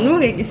tamit. non nu ma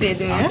koy gisee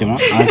du ah Tima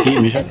ah kii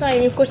Michel. temps yi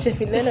ñu coaché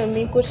fi leneen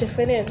mi coaché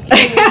feneen.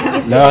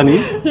 la wax nii.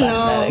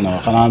 non. non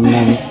xanaa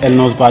moom elle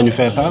n'ose pas ñu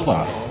faire ça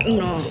quoi.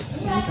 non.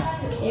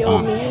 yow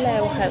mii laay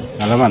waxal.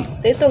 wala man.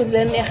 day toog di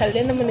leen neexal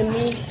dina mën a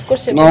mi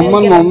coaché. non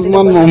man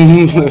moom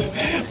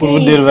pour vous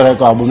dire vrai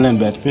quoi bu mu leen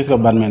bett puisque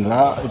barman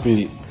la et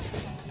puis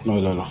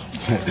mooy loolu.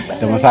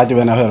 te ma sàcc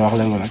benn affaire wax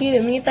leen ko nag. kii de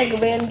mi ngi tagg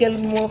benn gel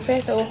moo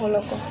fekk waxula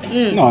ko.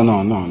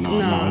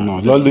 non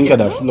loolu duñ ko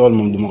def loolu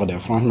moom du ma ko def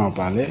franchement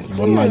parler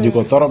bon naa ji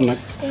ko torop nag.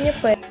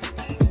 ñëpp a.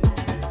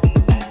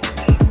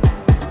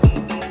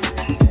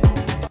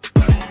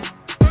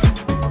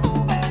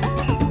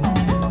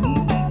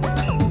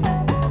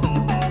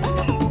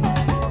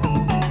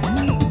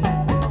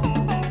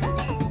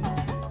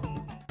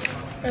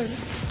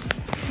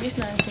 gis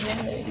naa ne neex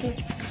na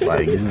kii.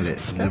 waaye gis nga de.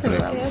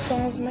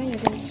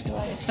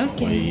 ok.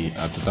 oui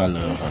à tout à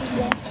l'heure.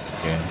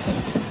 Ok.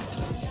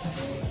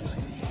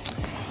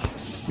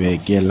 Mais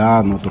qui est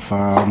là, notre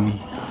femme?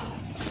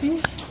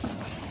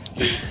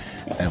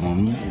 Et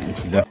moom.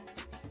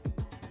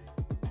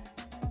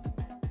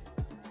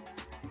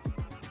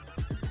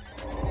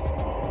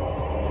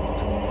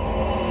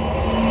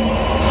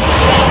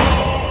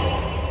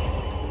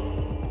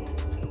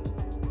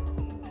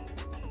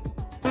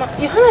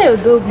 yow xanaa yow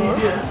doo góor.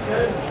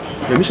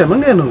 mais Michel man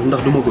ngeen noonu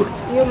ndax du ma góor.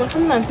 yow man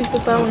xam naa ne tu peux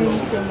pas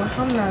résister ma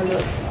xam naa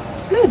loolu.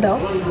 looy daw.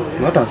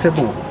 non attends c'est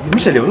bon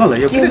Michel yow lan la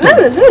yow. yow lan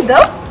la looy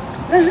daw.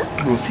 lan la.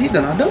 bon si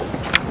danaa daw.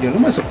 yow lu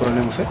may sa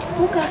problème bu fait.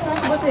 pourquoi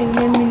sànq ba tey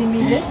ngeen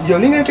minimiser. yow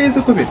li ngay fay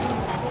sa copine.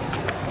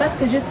 parce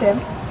que je t'aime.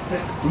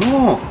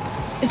 non.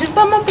 et je ne peux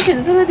pas m'empêcher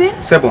de te le dire.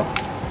 c'est bon.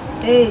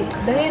 hey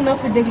da ngay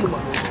noppi déglu ma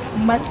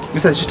man.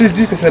 Michel je te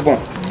dis que c'est bon.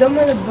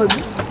 dama la bëgg.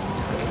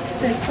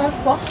 te sans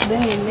force da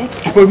ngay nekk.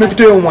 tu peux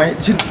m'écouter au moins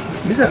je.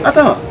 Michel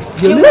attends.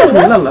 yow li nga wax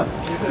lan la.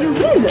 yow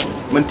lii la.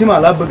 man Tima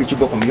laa bëgg ci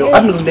boppam yow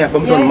àdduna lu neex ba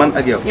mu doon man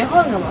ak yow. yow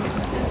xool nga ma.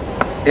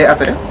 et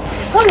après.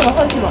 xool nga ma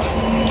xool ci ma.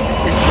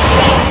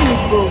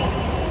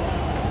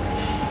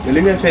 yow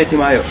li ngay fay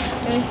Tima yow.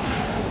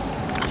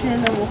 c'est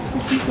l'amour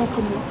c'est plus fort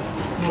que moi.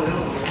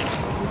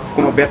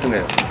 ku ma bett nga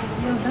yow.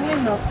 yow da ngay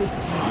noppi.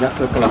 ñàkk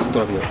la classe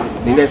trop yow.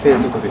 li ngay fay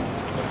sa copine.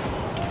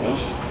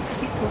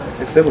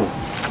 c'est bon.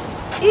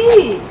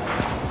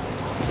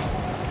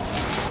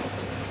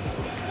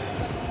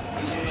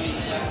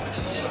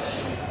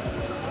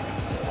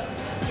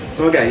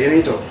 sama gars yéen a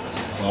ngi toog.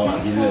 waaw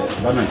gis nga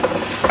ba nañ.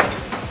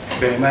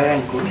 mais maa yaa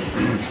ngi ko.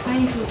 maa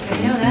ngi suuf rek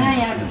yow da ngaa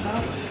yàgg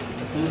trop.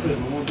 sama sœur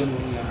moo doon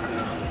woon yàgg.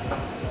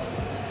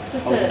 sa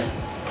sœur.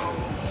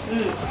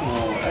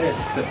 non arrête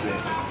s'il te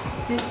plaît.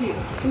 c'est sûr.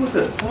 sama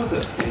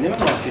sœur. ñeme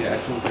ma wax kii ak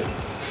sama sœur.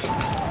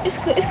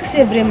 est-ce que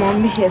c'est vraiment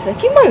Michel sax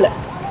kii man la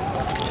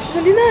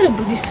man dinaa rëbb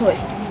di sooy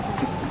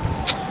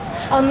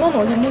ah non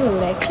non li mënul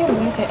nekk kii moom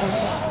dama koy am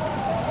sax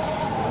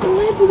man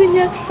may bëgg a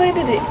ñàkk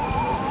fayda de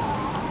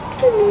gis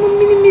nañ ni ma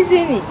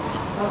minimiser nii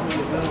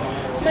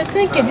mais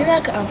t'inquiète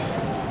dinaa ko am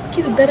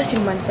kii du dara si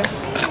man sax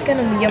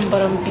kanam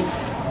yambaram bii.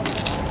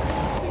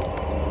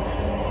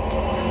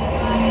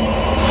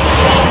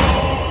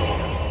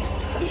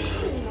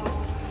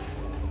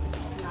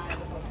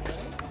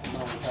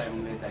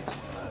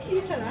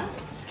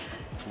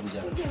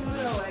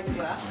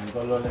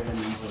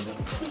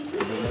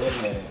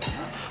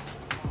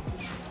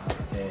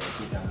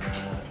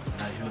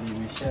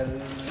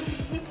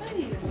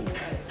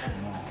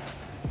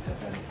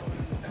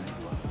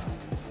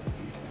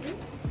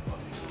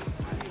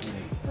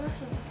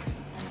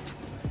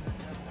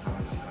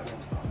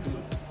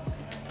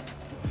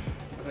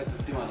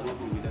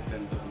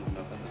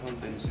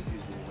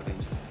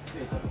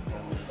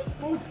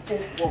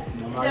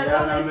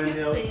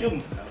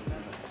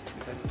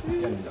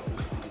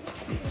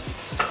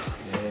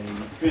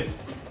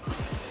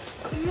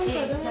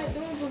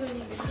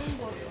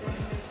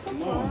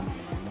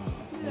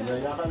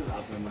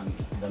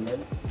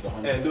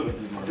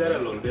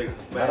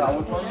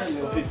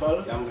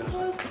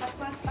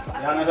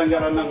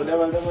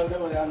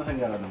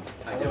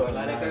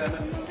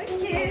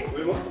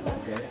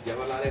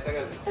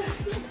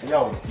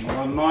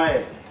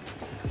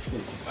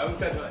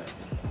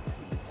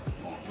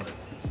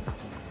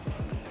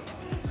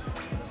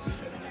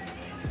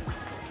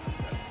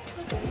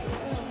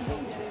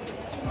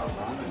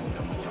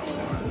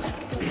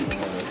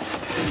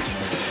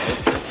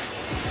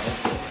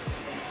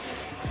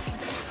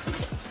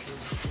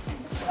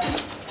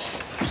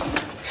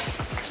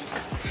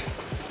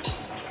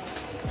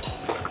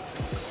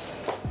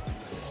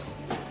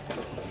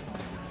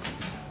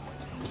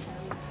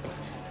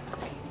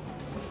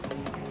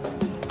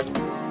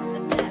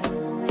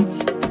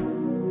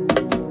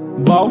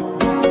 waaw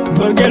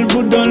bëggeel bu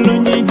doon lu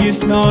ñuy gis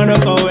noonu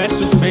dafa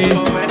weesu fii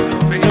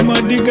sama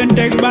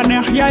digganteeg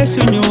bànneex yaay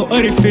suñu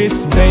orifice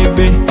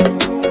baby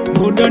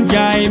bu doon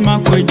jaay maa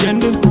koy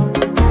jënd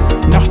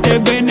ndaxte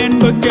beneen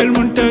bëggeel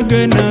mënta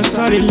gën a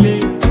sori li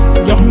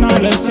jox naa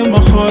la sama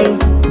xol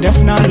def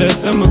naa la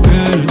sama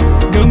kër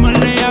gëmal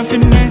ne yaa fi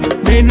ne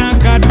day naa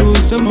kàddu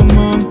sama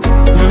moom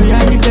yow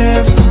yaa ngi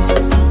def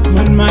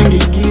man maa ngi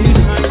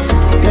gis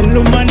te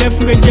lu ma def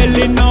nga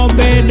jëli noo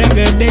bee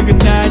danga dégg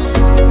daaj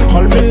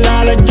xol bi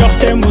laa la jox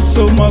te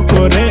musuma ko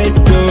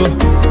réccu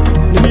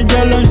li ñu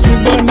jëloon si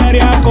bonheur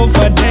yaa ko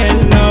fa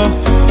delloo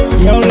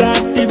yow laa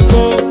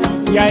tipo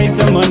yaay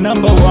sama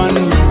number one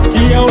ci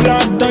yow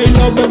laa doy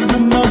loo bëgg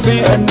ma be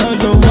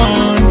another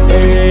one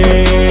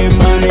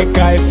ma ne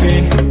kaay fi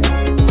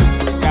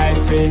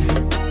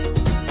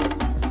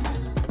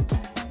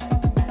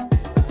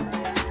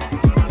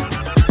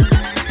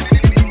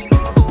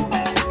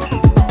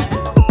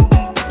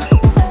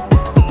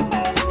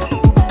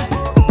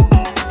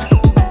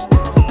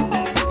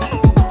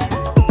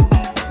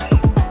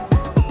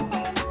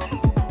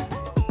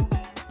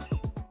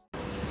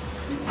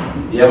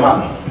man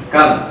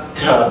kan.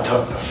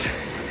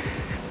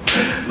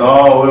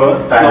 non wala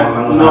taay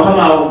non xam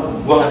naa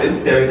waxate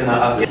teewee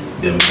naa as.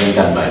 dem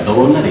 24 bay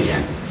dogoon na de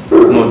yan.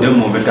 non dem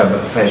moom 24 ba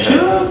fay.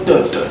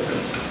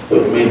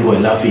 mais booy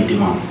la fille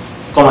Tima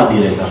comment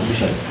dire ça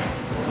Michel.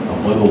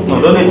 booy boobu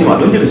non loolu Tima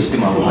doo jëlee si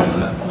Tima boobu.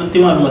 man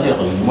Tima du ma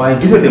seexal. waaye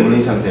gis nga dem lu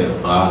ñu sant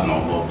ah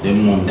non boobu dem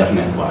moom def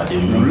nañ quoi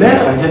dem moom. leer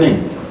sant nañ.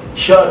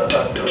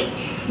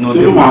 non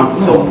Tima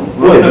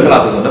loolu dina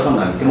classe sax dafa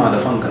naan Tima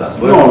dafa am classe.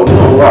 non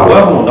waaw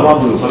waaw moom damaa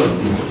bëgg xool.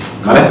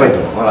 nga respecté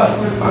ko. voilà.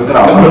 en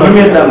grave la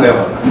première dame ngay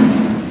wax.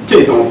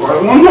 cey sama ko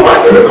moom moo wax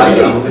dëgg xale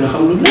yi gën a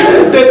xam lu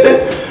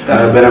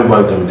beneen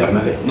boy tamit def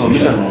na de. non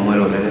Michel moom mooy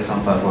loolu day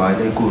sympa waaye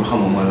day cool xam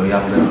nga mooy loolu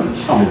yaa gën a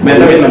xam. mais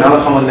nag it naa la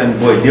xamal leen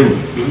booy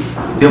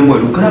démb booy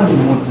lu grave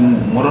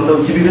moo doon daw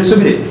ci biir réseau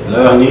bi de. la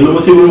wax nii lu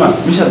ma siwul man.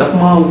 Michel dafa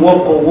maa woo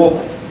ko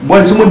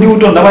booy su ma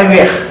diwutoon damay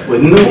weex.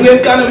 waaye nu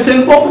ngeen kaana bi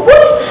seen bopp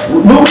booy.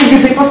 doo ko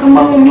gisee parce que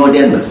maa moom ñoo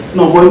dend.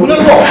 non booy bu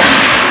leen woo.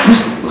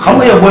 xam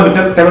nga yow booy bi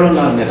tegaloon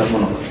naa ne dafa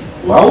noonu.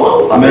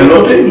 waaw mais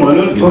loolu tey mooy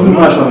loolu.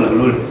 confirmation bi nag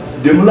loolu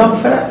démb laa ko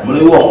fere. mu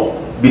lay woo.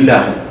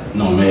 billaahi.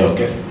 non mais yow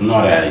kese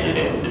non réalisé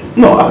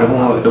de. non après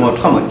dama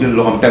xam nga jël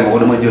loo xam teg ma ko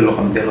dama jël loo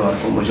xam delluwaat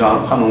ko ma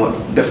genre xam nga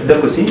def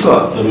ko si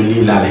quoi. te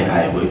lii laa lay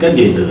aay booy kan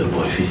ngay dëgër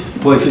booy fii.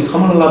 booy fii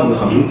xam nga laa bëgg nga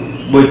xam.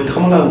 booy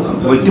xam nga laa bëgg nga xam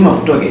booy Tima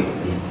bu toogee.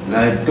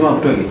 Tima bu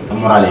toogee. sa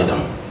moral yi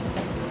dem.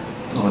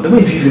 non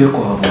damay vivre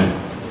quoi bon.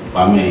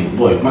 waaw mais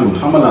booy man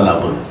xam nga laa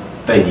bëgg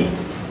tey jii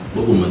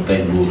bëgguma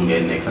tey boobu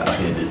ngay nekk sa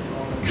affaire de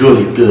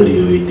joli cœur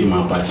yooyu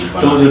Tima parti.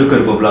 sama joli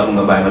cœur boobu laa ko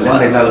nga bàyyi ma lenn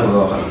rek laa la bëgg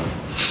a waxal.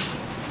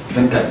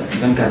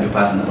 24 bi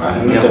passé na. passé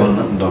na neexoon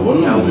na dogoon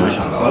na ñaaw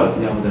macha allah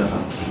ñaaw gën a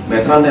xam.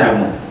 mais 31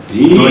 moom.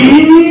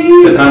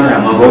 te 31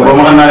 moom. boo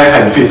ma xam naa lay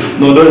xaj fii.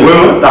 non doo ma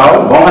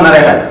taxaw boo ma xam naa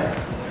lay xaj.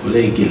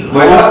 léegi kii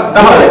la.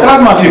 taxaw de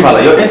classement FIFA la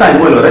yow instant yii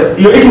mooy loolu rek.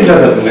 yow équipe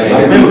réserve nga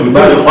nekk. même bu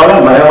baax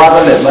xoolal ma lay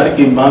waatal de bari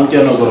kii maam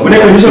Thierno Goro. bu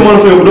nekkee monsieur Mawla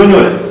Faye doo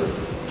ñëw de.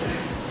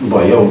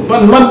 bon yow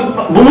man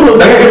bu mu.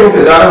 da ngay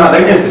insisté da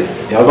ngay insisté.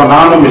 yow kon da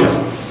nga noonu Michel.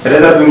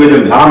 réserve bi nga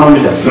jël de. da nga noonu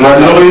Michel. dina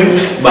ko yëg.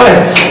 bale.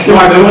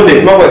 Tima dina ko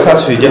dégg. moo koy saa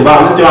su fi jël. baax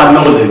na Tima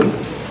dina ko dégg.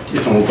 ci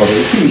sama koro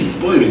yi fii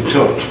booy bi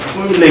coow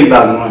booy bi léegi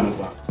daal mooy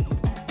quoi.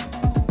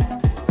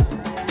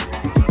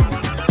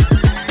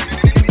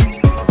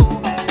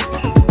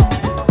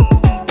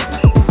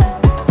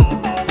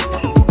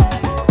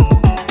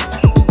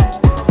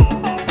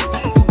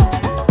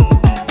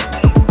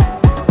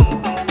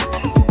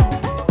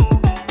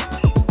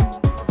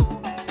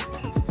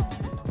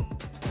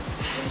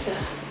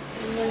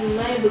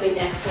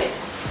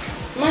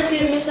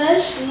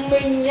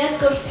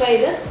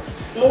 fayda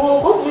mu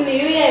woo ko mu ne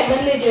yow yaay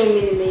man lay jëm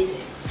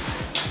minimiser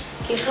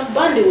kii xam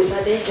bandi wu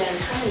sax day jàng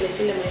xam nga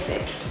fi la may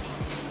fekk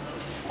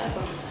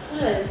attends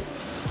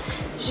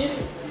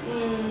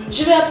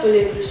je vais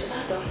appeler plus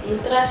attends mu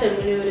tracé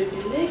mu numéro bi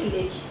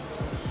léegi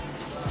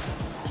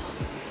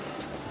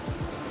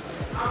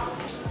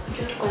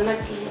jot ko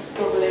nag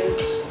problème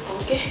bi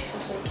ok ça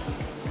sonne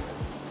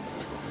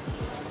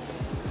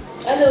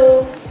allo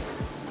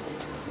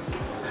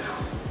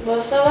bon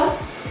ça va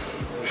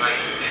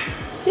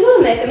ci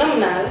loolu nekk nam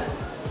naa la.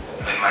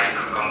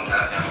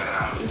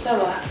 ça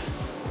va.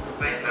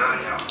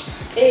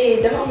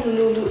 dama am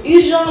lu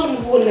urgent lu mu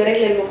bëggoon nga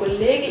réglé ma ko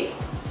léegi.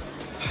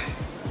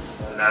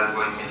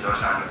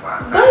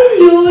 bàyyi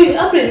yooyu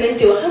après nañ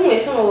ci wax xam nga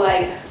sama waay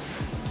nga.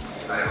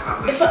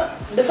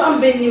 dafa am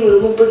benn numéro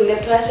ma bëgg nga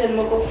tracé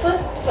ma ko fan.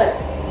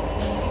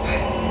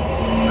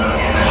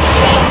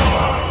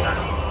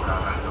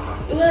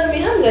 waaw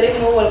mais xam nga rek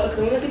moo wala parce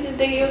que mën na ko ci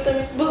dégg yow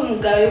tamit bëgg mu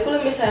gaaw yow ku la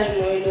message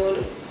mooy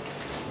loolu.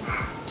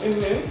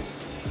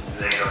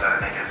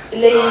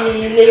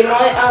 léegi maa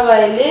ngi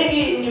envoyé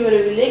léegi numéro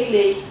bi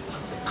léegi.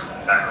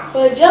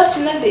 xool jàpp si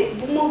nag de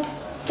bu ma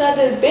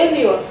tardé benn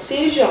yoon c'est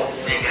urgent.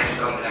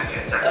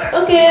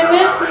 ok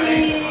merci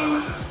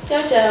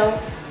ciao.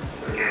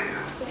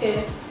 ok.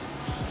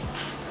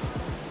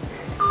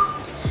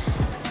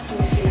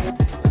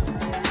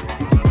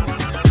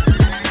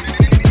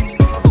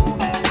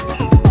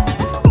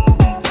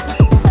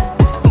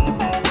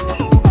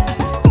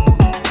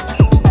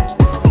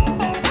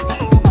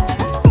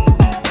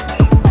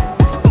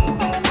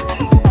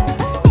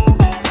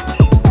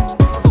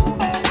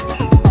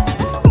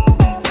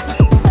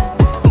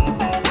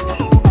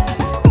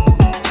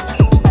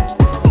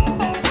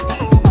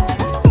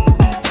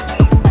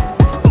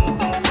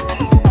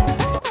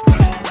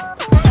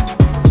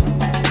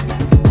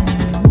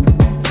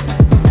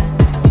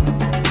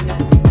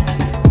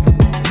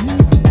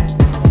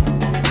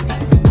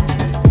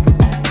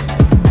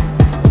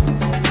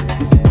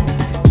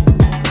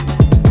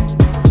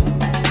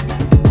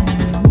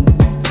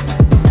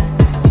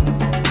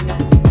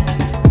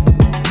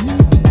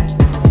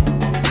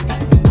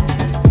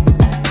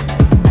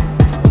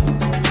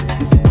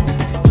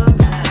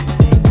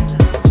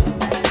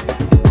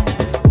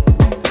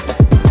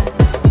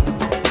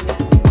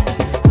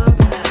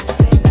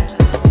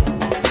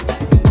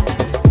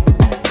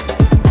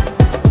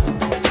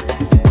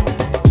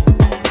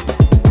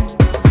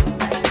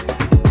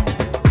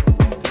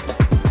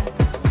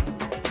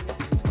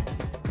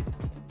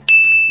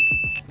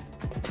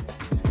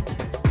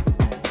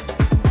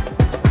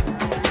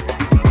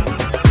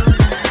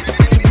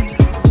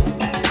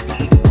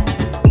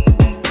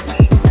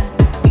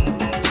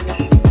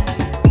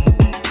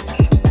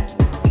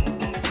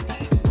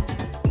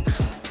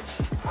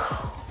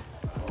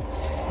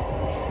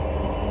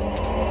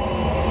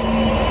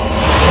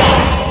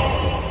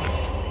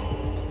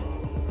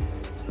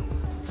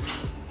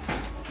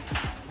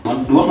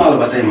 wax naa la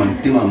ba tey man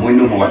Tima mooy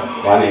ñëw ma wat.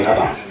 waaw léegi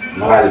attends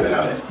ma laaj benn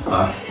affaire.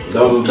 waaw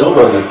donc dama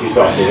bëgg nag kii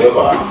soxla si yooyu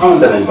quoi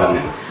xamante nañ fan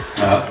ne.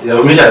 waaw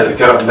yow Michel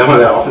keroog dama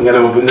lay wax nga ne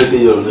ma buñ la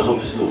tëjee nga xam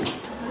si suuf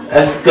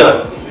est-ce que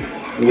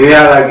ngir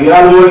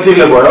yàlla moo la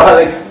digle booy wax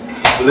rek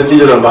bu la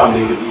tëjaloon ba xam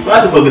ni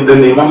waa si fëgg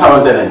dënn yi man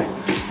xamante nañ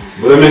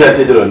bu la Michel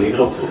tëjaloon ni nga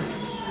xam suuf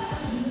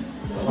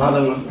wax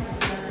dëgg man.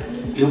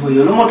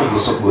 yow la moo tax nga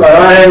soog booy.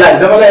 waaw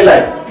dama lay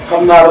laaj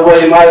xam naa la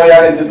booy maa yow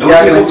yaa ngi.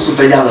 dama ngi suuf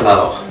te jàll laa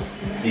la wax.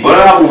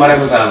 wala naa ko ma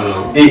répété la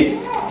loolu.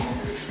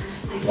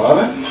 waaw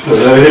nag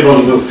loolu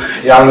moom suuf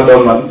yàlla na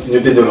doon man ñu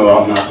tëjal ma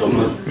wax naa xam.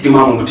 Tima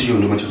moom bu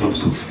tëjoon dama ci xëpp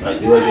suuf. waaw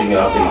li ma fi nga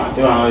wax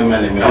Tima mooy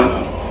mel ni mel na.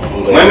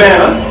 mooy mel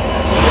na.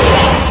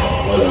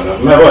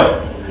 mais booy.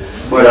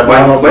 booy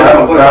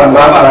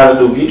daal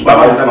dugg gi.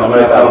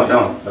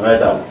 damay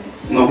taw.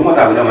 non bu ma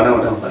taw dama.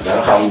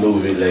 dara xam dugg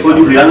bi léegi. foo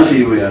jublu yàlla na fi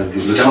jublu yàlla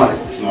jublu dama rek.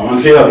 non man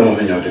fii la du ma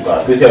fi ñëw quoi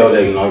puisque yow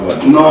léegi nooy bon.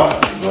 non.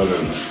 loolu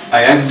ah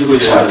yaa ngi si jikko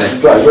jëlaat rek.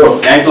 waaw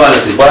yaa ngi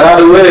toilette bi. waaw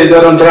daal wéy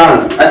doo doon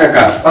 30.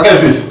 acaka. ok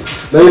fils.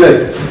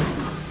 léegi.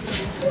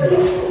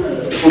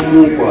 comme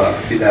mu quoi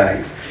fi daara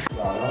yi.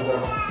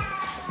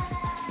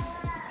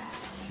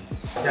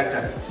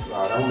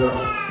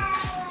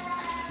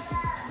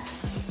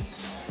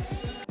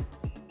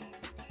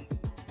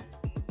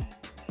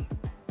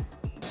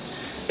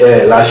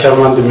 la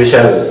charmante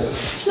Michel.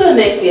 loo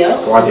nekk yow.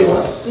 comment tu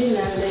vas. oui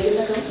naa léegi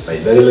naka. ay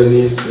dëgg la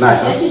nii naaj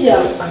yaa ci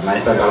jàmm. naaj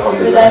sax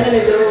alhamdulilah. daa mel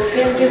ni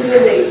kenn la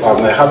dégg. waaw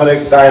mais xam rek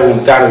temps yi moom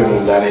carré bi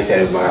moom daa nekk si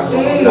ay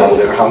bagages. daa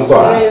bëgg a xam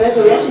quoi.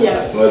 yaa ci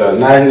jàmm. mooy loolu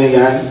naaj ni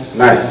nga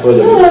naaj foo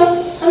jëm.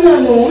 am naa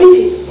moom wuñ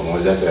fi. bon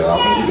j'espère waaw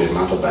mu si biir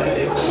maa ko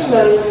bàyyi yow.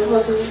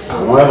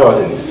 waaw mooy xool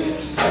si nii.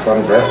 kon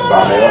bref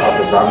baax na yow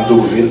après ba am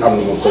dugub bi am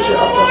na mu coché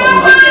après xam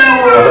naa.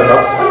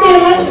 ok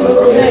merci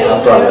beaucoup. ok à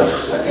toi.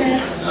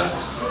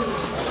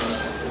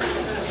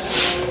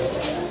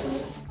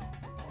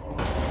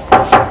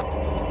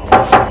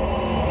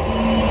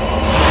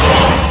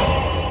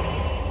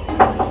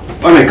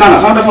 waaw mais Kaana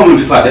xam dafa am lu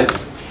fi fàtte.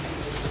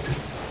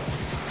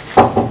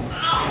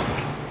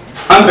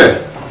 Ante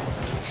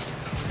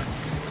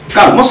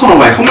Kaana ma sonal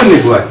waaye xam nga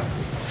nekk waaye.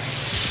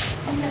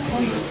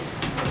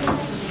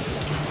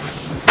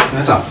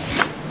 attends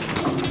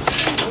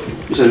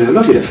monsieur le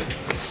loo fi def.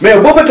 mais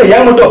boo ko tey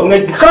yaa ngi ma toog nga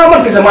xanaa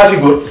man kese maa fi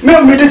góor mais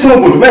yow mii tëj sama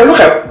bunt mais lu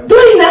xew.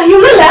 doy na yow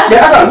lan la. mais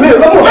attends mais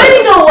lan moo xew. bari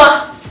nga wax.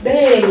 da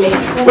ngay réglé.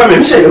 waaw mais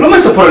monsieur lu ma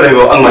sa problème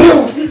yow ak man yow.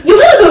 yow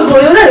xanaa doon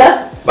góor yow lan la.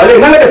 ba léegi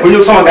na nga def ba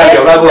ñëw sama gàll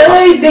yow laa bëgg a da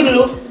ngay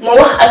déglu ma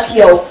wax ak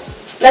yow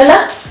lan la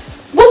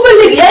boobu ba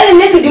léegi yaa ngi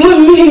nekk di ma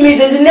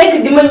minimiser di nekk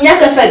di ma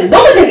ñàkk a fekk doo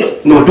ma déglu.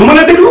 non du ma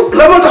la déglu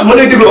la moo tax ma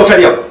lay déglu en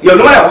fait yow yow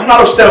lu ma lay wax naa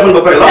la si téléphone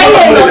ba pare. la moo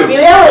tax ma lay déglu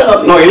yow yaa war a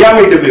noppi. non yow yaa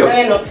may déglu yow. da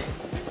ngay noppi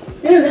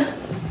yow la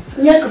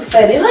ñàkk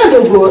fekk yow xanaa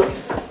doo góor.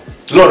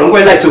 loolu da nga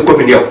koy laaj sa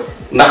copine yow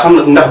ndax xam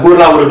na ndax góor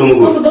laa war a duma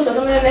góor. kooku dof la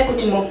sama yoon nekkul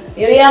ci moom.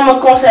 yow yaa ma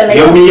concerné.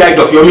 yow mii yaay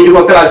dof yow mii di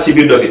ko classe ci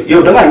biir dof yi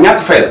yow da ngaa ñàkk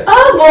fay la.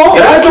 ah bon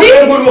yow da ngay toog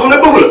benn góor boo xam ne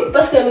bëggu la.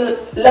 parce que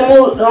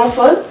l'amour rend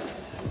folle.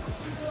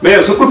 mais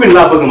yow sa copine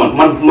laa bëgg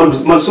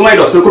man su may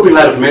dof sa copine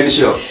laa def mais di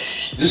si yow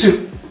je suis.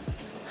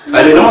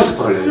 allez dama sa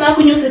problème. naa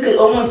ko ñëw sa kër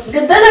au moins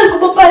nga dalal ko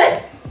ba pare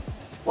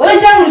wala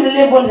jàngul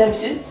les bonnes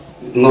habitudes.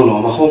 non non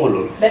ma xaw ma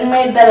loolu. danga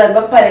may dalal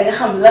ba pare nga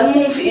xam lan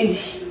moo fi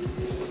indi.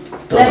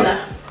 lenn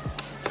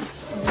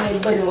may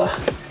bëri wax.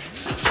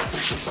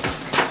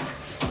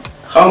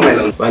 xaw ma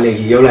lan. waa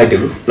léegi yow laay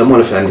déglu la moo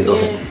la fi andi.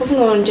 foofu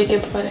nga woon njëkkee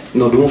ba pare.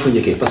 non du ma fa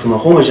njëkkee parce que man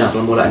xaw ma genre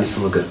la moo la andi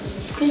sama kër.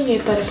 kañ ngay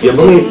pare. yow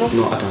ba ngay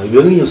non attends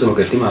yow nga ñëw sama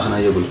kër Tima xanaa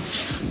yëgul.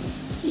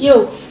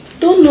 yow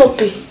doo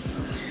noppi.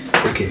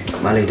 ok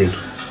maa lay déglu.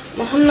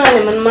 man xam naa ne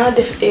man maa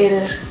def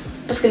erreur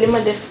parce que li ma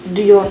def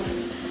du yoon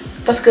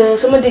parce que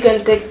sama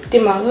digganteeg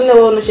Tima lu ne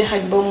woon na ci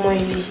xaj ba mooy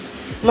lii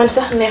man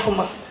sax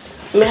neexuma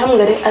mais xam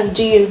nga rek ak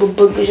jigéen bu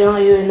bëgg genre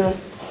yooyu noonu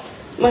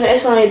man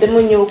instant yi dama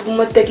ñëw pour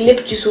ma teg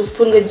lépp ci suuf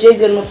pour nga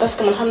jéggal ma parce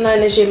que man xam naa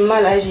ne j'ai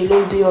mal agi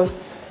loolu du yoon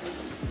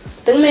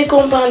danga may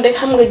comprendre rek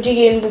xam nga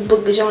jigéen bu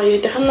bëgg genre yooyu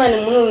te xam naa ne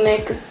mënul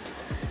nekk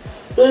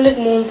loolu lépp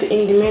moom fi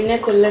indi mais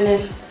nekkul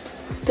leneen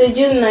te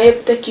jël naa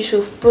yëpp teg ci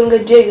suuf pour nga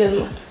jéggal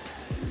ma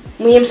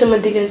mu yem sama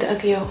diggante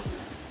ak yow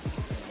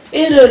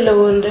erreur la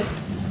woon rek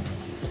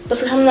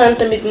parce que xam naa ne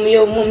tamit mu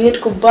yow moom nit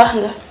ku baax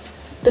nga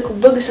te ku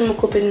bëgg sama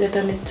copine nga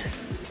tamit.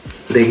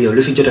 léegi yow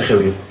lu fi jot a xew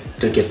yu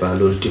t'inquiète pas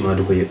loolu Tima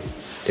du ko yëg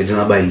te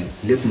dina bàyyi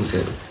lépp mu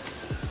seetlu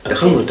te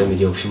xam nga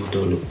tamit yow fi mu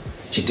toll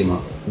ci Tima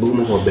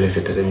bëgguma koo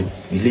blessé te tamit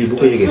lii bu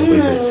ko yëgee da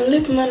koy blessé.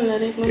 lépp man la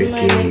rek man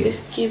maa nekk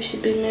kii bi si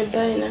biir mais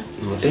bàyyi naa.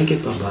 non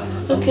t'inquiète pas baax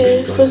na. ok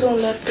faisons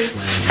la paix.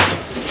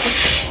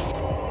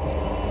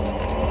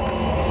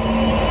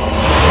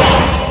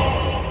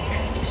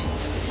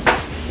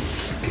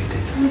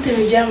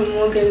 tamit jàmm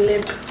moo gën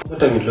lépp. ba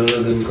tamit loolu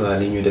la gën quoi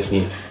li ñuy def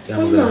nii.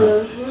 jàmm gën a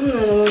mën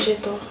naa la moi j'ai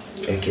tort.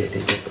 ok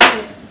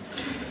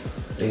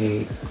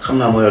léegi xam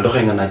naa mooy la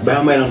doxee nga naaj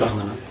bàyyi may la ndox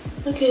nga naan.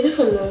 ok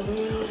defal loolu.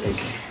 ok.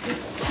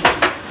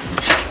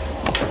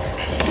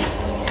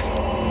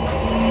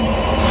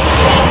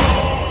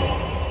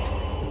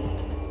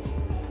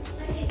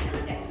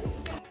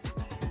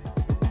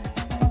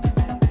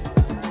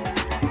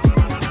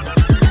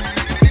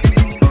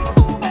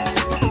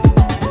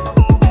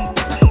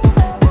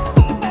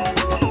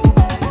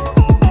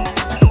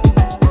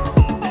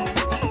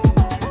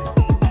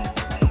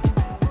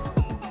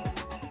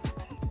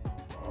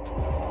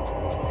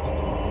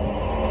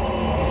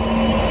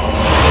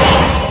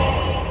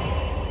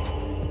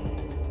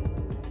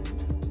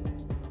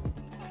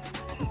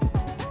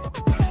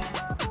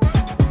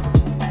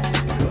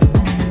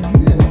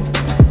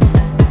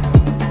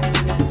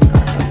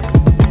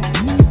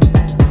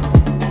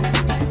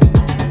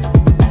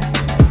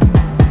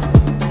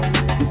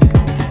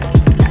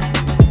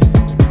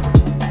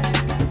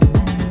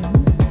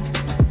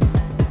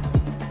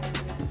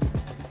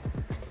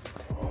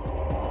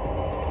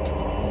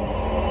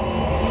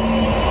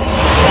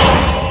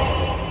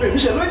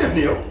 Michel looy def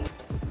nii yow.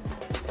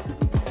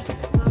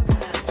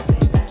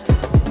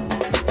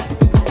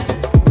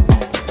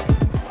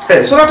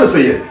 soraata sa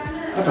yére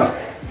attends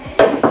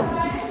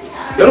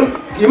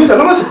yow Michel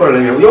lan mooy sa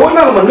problème yow wax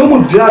naa la man noo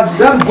mun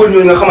genre góor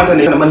ñooñu nga xamante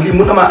ne man lii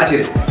mun na maa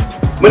attiré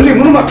man lii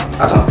mënu ma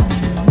attends.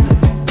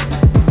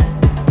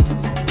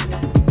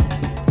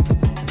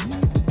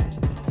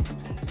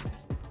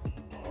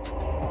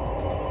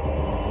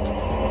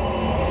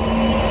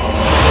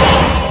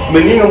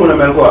 mais nii nga mun a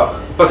mel quoi.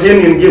 parce que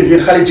yéen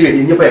xale jigéen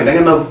ñi ñëpp a yem da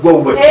ngeen na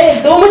boobu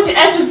bët. doo ma ci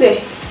insulté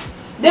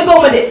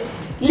déggoo ma de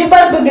li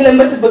bar bëgg la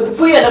mbët bëgg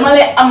pour yow dama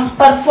lay am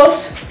par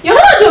force yow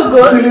xanaa doo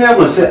góor. parce que li nga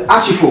wax c'est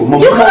archi faux.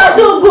 moom yow xanaa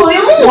doo góor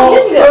yow moom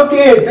gis nga. ok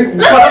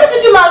lan la si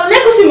Tima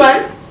nekk si man.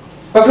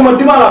 parce que man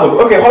Tima laa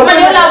bëgg ok. xoolal man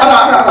yow laa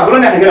bëgg attends bu la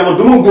neexee nga ne man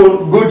du ma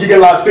góor jigéen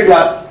laa fekk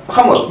laa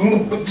xam nga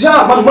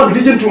genre man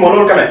li jëntu ma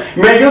loolu quand même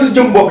mais yow si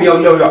jëm bopp yow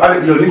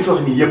avec yow li nga fi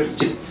wax nii yëpp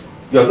ci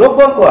yow doo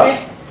góor quoi.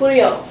 pour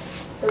yow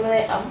dama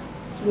lay am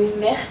muy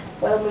neex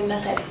wala muy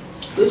naqari.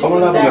 xam nga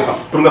laa bëgg a xam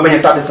pour nga bañ a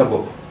tàdde sa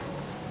bopp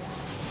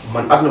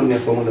man àdduna mu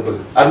neex ba mën a bëgg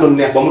àdduna mu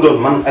neex ba mu doon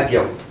man ak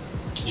yow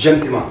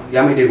gentiment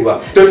yaa may dégg bu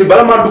baax te aussi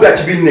bala maa duggaat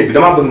ci biir néeg bi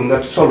damaa bëgg nga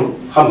solu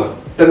xam nga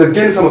te nga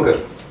génn sama kër.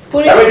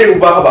 pour yow yaa may dégg bu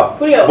baax a baax.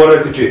 pour yow boo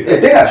doon ko tué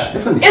dégage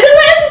dafa nii. et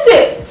dama insulté.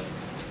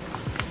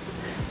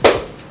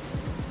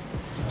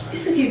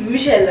 est-ce que kii bi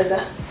Michel la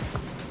sax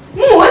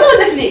moom war na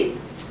def lii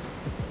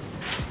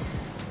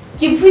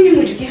kii bu fi ñu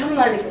mujj kii xam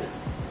naa ni que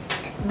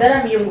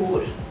dara mi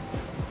yënguwul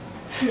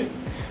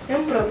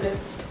même problème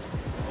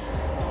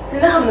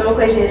dina xam ne ma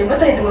koy gérer ba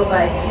tey duma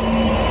bàyyi.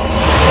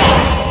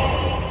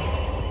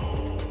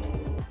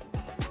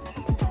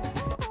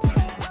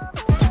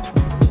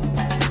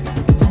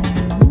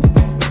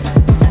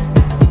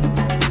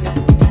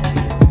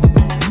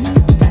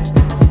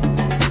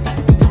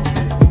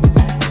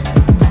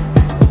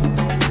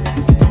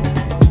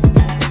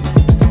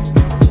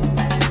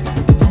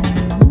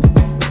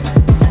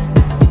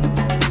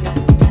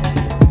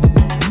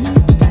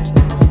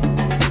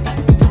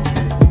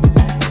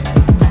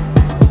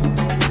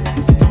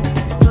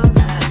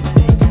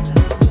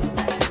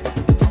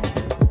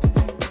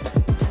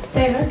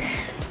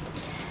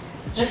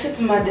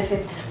 J'accepte ma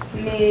défaite,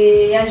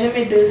 mais il n'y a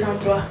jamais 2 sans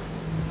 3.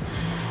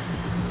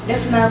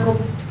 Def naa ko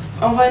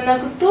envoyé naa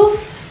ko toof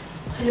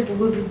xale bu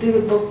góor bi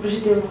dëgg bopp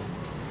jeté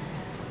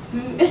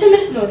ma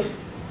SMS noonu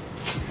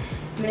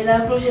mais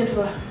la prochaine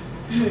fois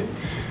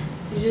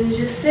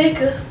je sais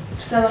que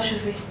ça va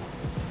chauffer.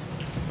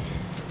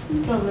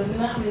 Problème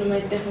naa xam ne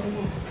may def ak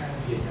moom.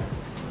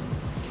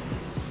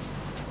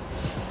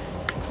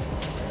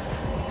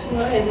 su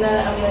ma waxee dinaa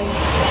la am ay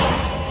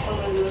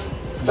amal loolu.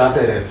 Dans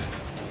tes rêves.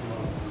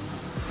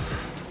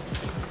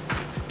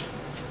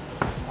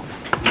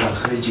 waaw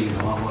xale jigéen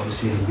damaa war a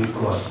seen biir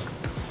quoi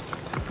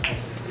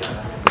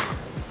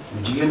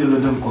jigéen ñi la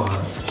dem quoi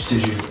je te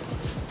jure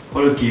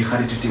xoolal kii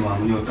xaritu Tima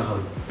mu ñëw taxaw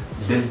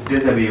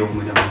déshabillé yow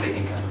mu ne man lay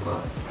incarné quoi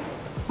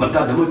man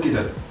tax dama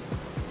tiital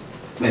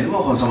mais li ma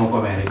waxoon sama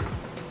copain rek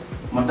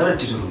man dara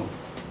tiitalu ma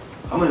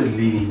xam nga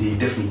lii nii di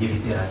def ni yëfi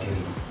terre à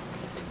terre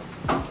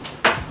yi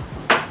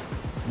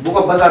bu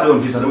ko basaade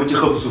woon fii sax dama ci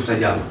xëpp suuf sa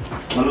jàll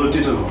man loolu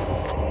tiitalu ma.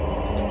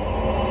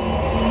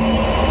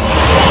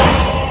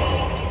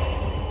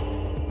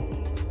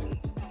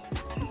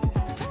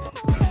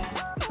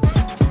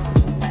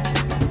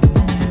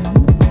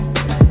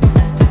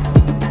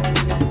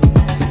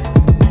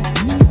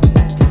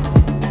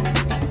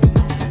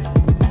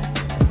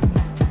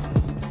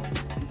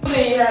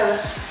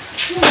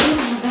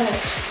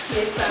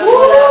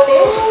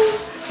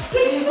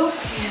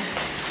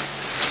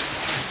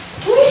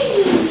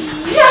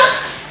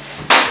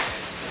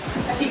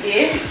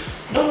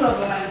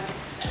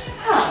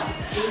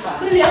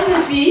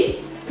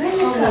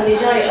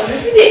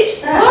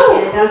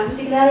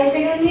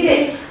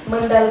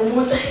 man daal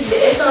moo tax it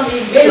instant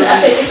bii benn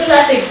affaire bi su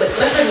laa teg bët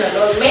rafet na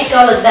lool mais.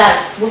 Kaolack daal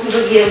bu fi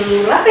bëggee mu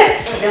rafet.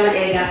 dama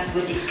élégance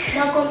boutique.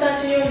 maa kontaan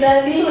ci ñoom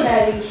daal di. gisoo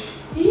daal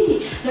di.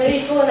 ma ne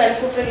foo naa ne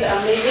foofu rek la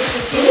am day def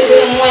kii la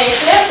gën a moyen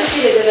clair te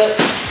kii la gën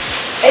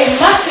a ay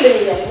marque la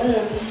ñuy jaay man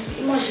moom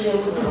imaginer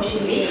ko dugg ci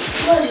bii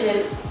imaginer.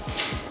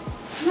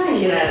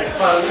 imaginer rek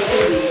xool nga ci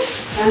bii.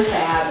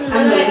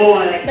 am na moo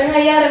rek. da nga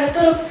yaarame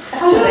trop.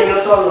 xam nga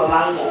dañoo tolloo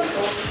maa ngi moom.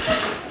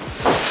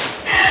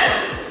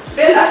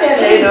 benn affaire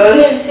lay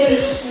doon. seen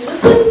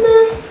rafet na.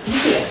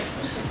 gis nga.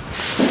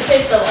 say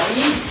talon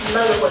yi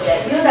nan nga ko jaay.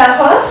 yow daal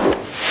xool.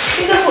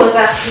 si nga foo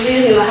sax. mbir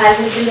mi ma xaalis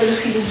ñu dindal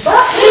fi bu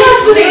baax.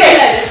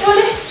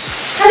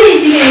 xale yi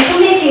jigéen ñi fu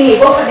nekk nii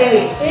boo fa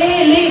demee.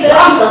 léegi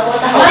dara am sax foo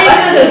taxaw. maa ngi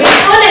gën a bi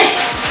foo ne.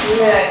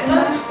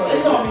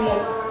 leçon bi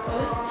moom.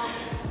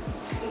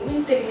 buñ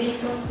teg lii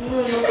man mën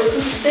na ko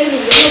teg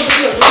nii dañoo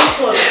bëgg a doon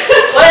xool.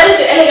 waaye nag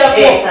élégance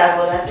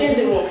moom. kenn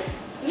du moom.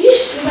 yii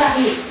yu baax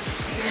yi.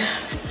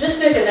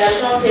 j'espère que daal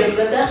temps bi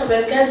nga dàq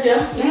benn kàddu gi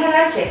ah. na nga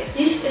laajte.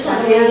 yii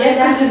instant bii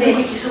yaa ngi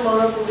dugg ci sama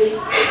robe bi.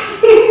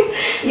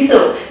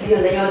 gisoo bi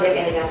yoon dañoo dem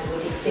élégance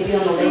boutique te bi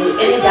yoon moom dañuy.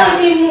 instant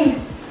bii moom.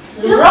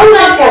 raw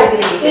naa kàr bi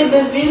lañuy kër de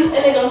ville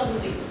élégance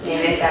boutique. mais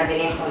benn kàr bi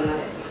neexoon na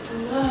de.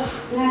 waaw.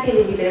 naa teel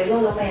a jibe rek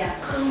loolu nga ko yàq.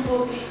 xam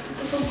boobu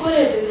dafa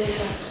goree de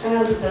ndeysaan.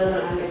 xanaa du dara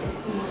doon embêté.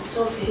 ma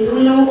soofee. ndur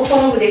na ma ko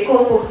xongu de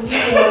kooku.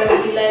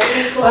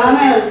 waaw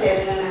maa yoon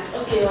seede nga naan.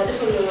 ok waaw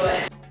defal loolu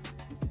waaye.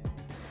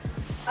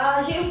 ah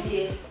j'ai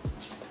oublié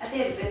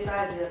affaire bi 23h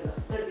la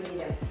heure bi ñu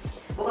dem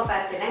bu ko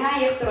fàtte da ngaa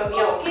yëg trop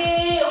yow. ok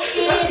ok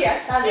ok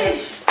allez.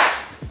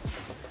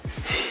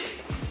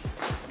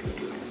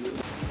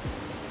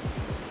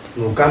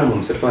 non Kaana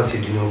moom cette fois-ci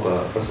du ñëw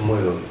quoi parce que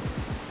mooy loolu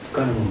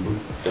Kaana moom bu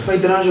dafay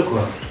déranger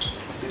quoi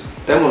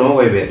tey moom dama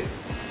koy bett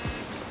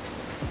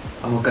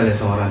ama kale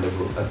sama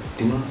rendez-vous ak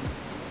Tima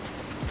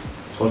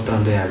xool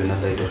 31 bi nan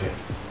lay doxee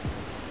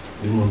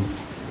bi moom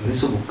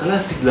réseau bu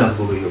classique laa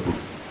bëgg a yóbbu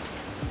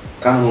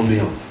Kaana moom du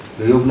ñëw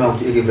nga yóbbu naa ko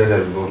ci équipe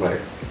réserve bi ba pare.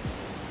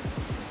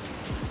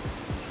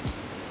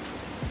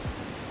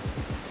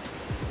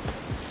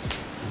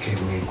 ok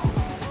bu ngay ko.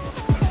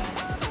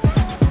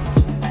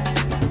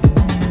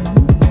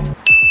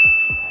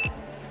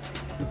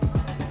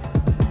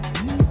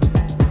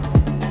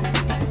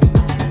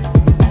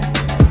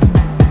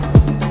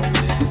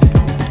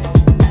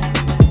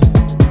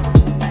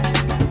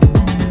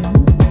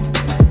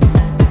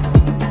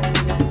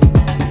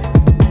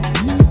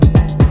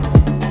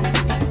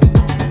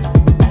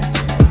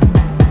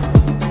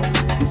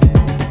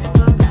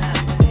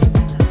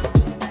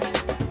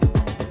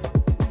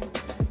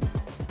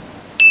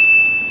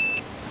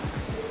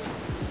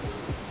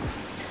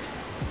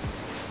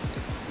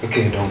 ok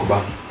donc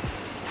baax na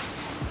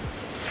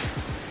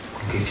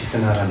kon kay fixé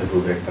naa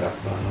rendez-vous rek baax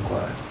na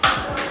quoi.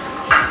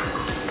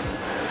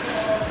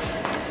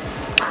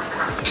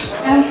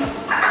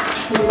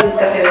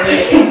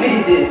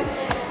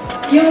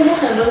 yow wax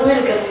na doo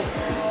mel café.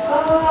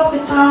 Oh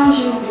putain,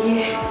 j'ai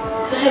oublié.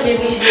 sa xel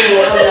bi si biir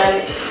moo xam naa ne.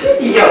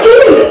 Yow.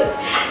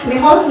 Mais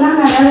xool naa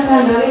la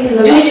tànn rek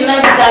la. jóge ci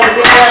naaj bi tàng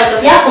bi yaa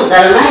ngi yàqul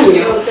dara maa ngi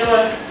ñëw.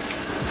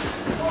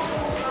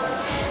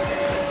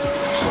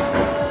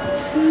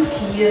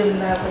 kii yërëm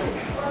naa ko de.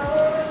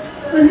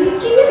 man lii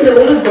kii nit la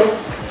war a dof.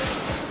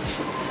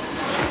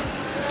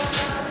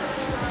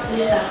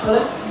 lii sax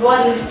xoolal boo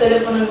wàññi fi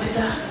téléphone am bi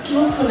sax kii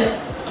ma fu ne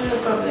am na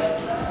problème.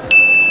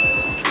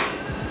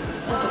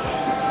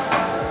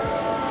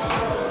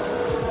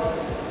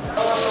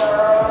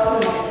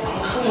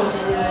 xamoo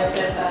sax li may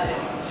préparé.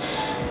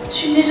 je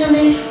suis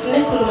désolée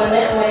nekkul ma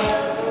neex may.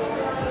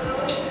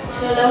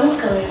 c'est l'amour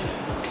quand même.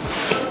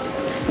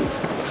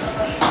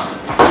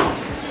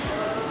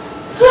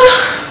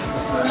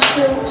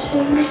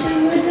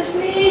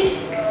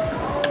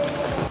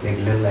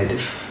 léegi lan laay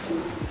def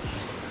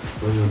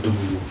ba ñëw dugg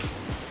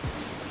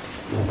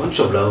moom ban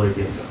shop laa war a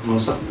jëm sax non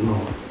sax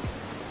non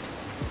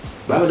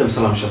baa ma dem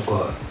Salam shop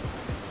quoi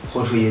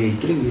xool fa yére yi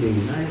clean yére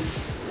yi nice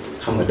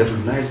xam nga def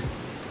lu nice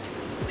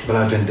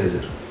balaa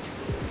 22h.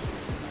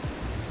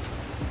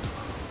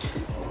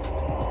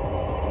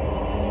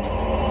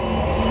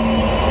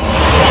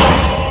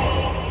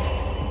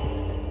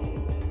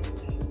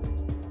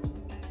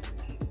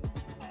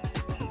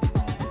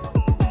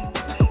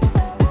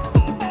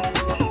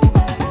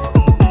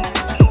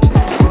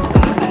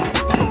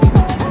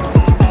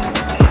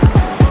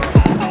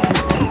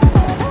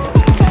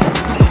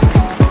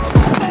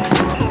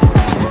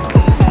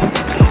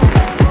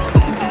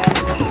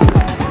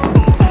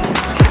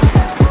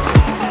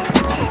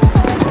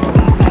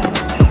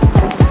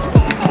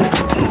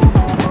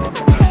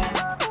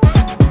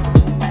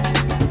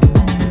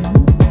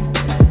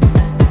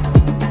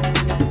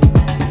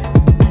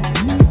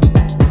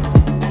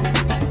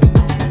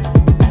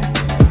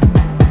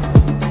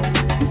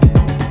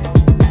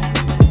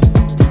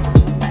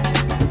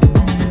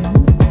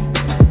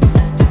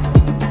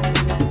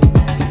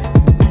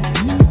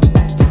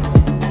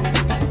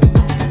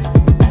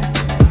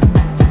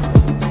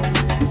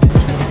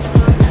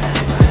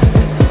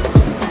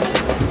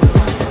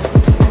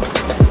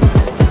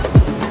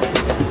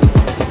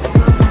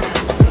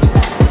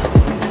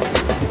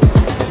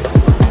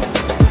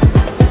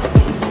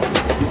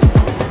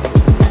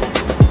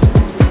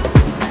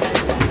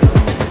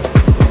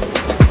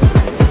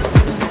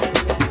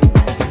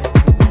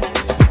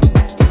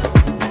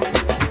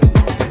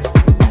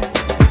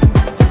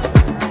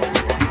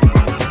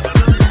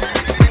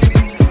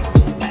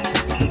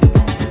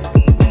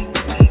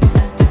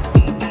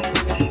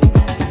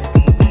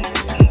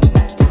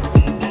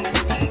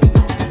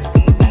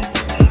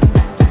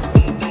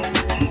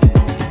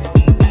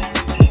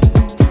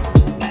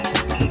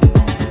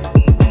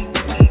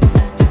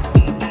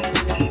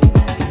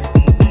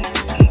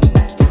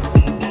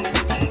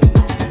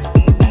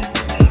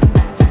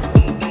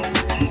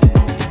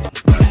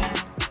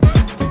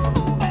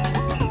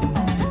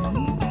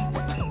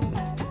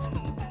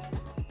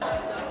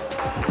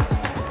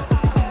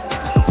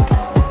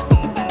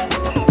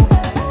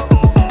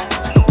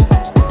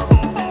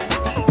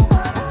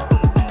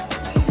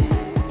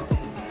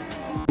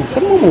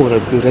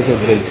 De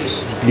réserver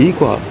lii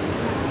quoi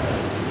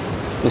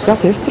mais ça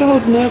c'est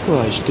extraordinaire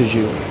quoi je te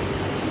jure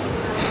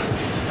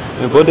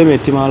mais boo demee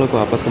Tima la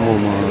quoi parce que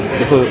moom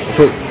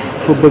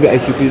dafa bëgg ay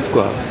surprise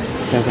quoi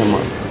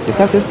sincèrement et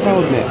ça c'est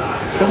extraordinaire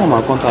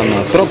sincèrement kontaan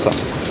naa trop sax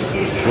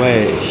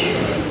ouais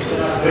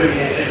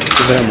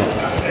c'est vraiment.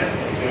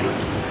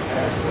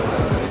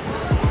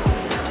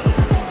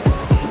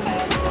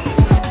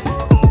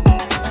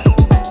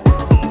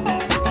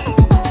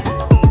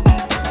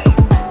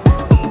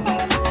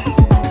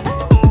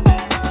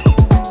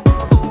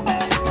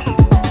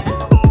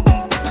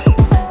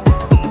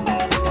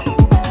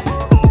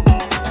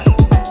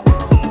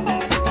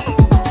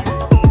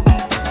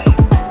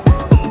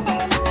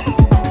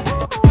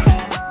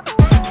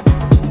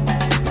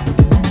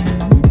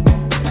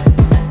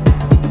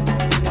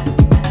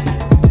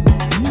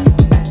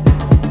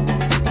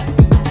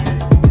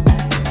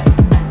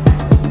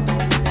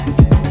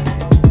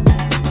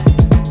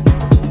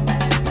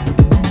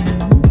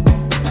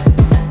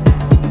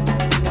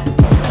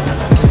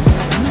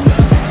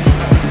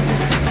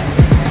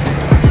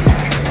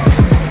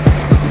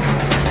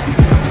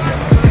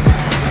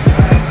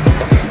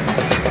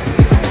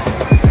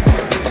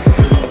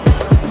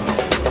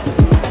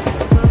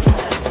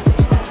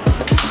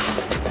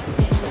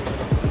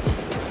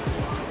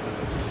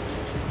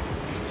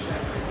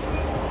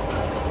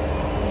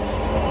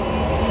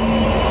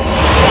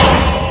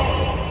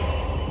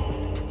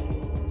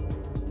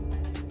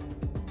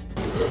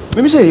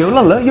 mais monsieur yow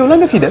lan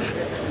nga fi def.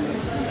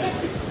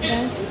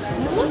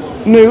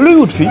 non yow lay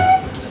wut fii.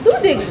 doo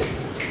dégg.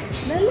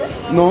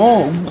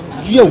 non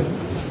yow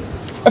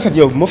en fait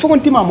yow ma foogoon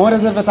Tima moo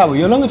réservé table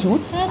yow la nga fi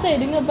wut. xanaa tey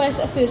di nga bàyyi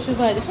sa affaire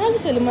sauvage xanaa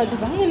gisee li ma dugg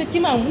xam nga ne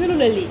Tima mënu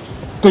la lii.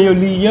 kon yow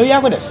lii yow yaa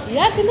ko def.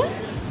 yàgg na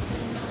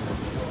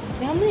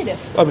yaa xam nuy def.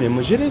 waaw mais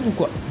ma géré vous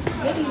quoi.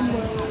 déglu ma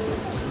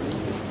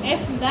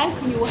F ndànk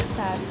ñu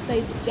waxtaan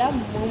tey jàmm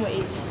moo ma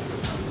indi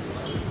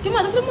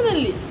Tima dafa la mën a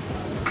lii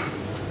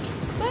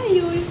bàyyi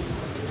yooyu.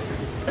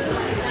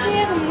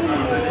 cher xam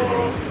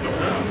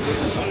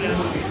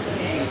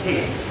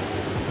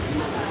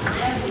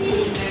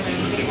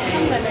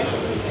nga nag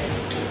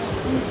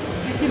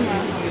Tima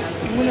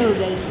mënul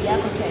dal yaa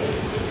ko tey.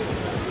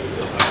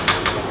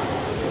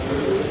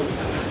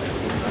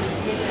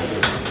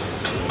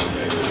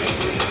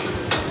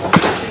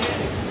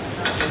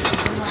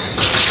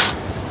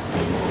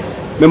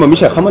 mais ma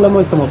Michel xam nga la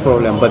mooy sama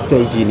problème ba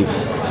tey jii nii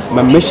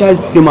man message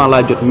Tima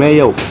laa jot mais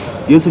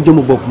yow sa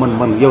jëmu bopp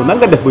man yow nan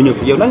nga def ba ñëw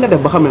fi yow nan nga def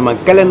ba xam ne man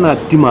kale naa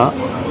Tima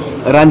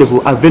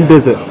rendez-vous à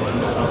 22h.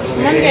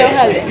 man ngay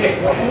waxal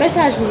de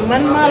message bi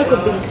man maa la ko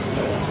bind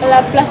à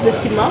la place de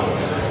Tima.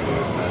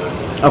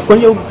 ah kon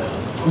yow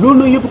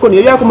loolu yëpp kon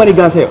yow yaa ko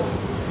manigancé yow.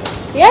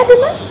 yaa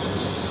dina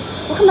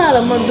wax naa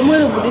la man dama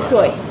rëbb di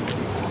sooy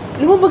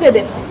lu ma bëgg a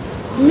def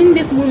min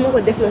def mun ma ko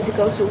def la si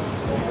kaw suuf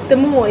te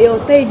moomoo yow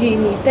tey jii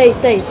nii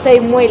tey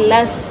mooy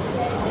laas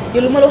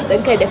yow lu ma la wax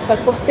danga koy def far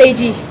force tey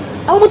jii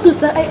amatul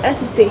sax ay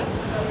assisté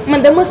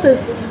man dama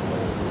sës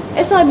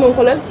instant bi moom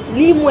xoolal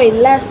lii mooy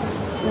laas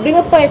di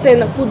nga pare tey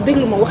nag pour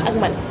déglu ma wax ak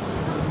man.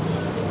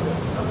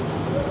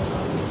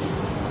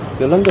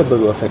 yow lan nga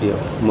bëgg a fet yow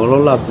moo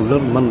loolu laa bu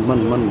loolu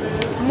man.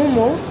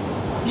 moomoo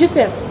je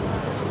t'aime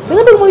da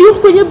nga bëgg ma yuux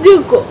ko ñëpp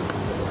dégg ko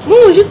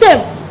moomoo je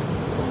t'aime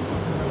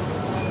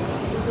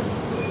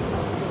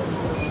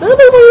da nga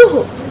bëgg ma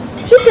yuuxu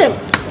je t'aime.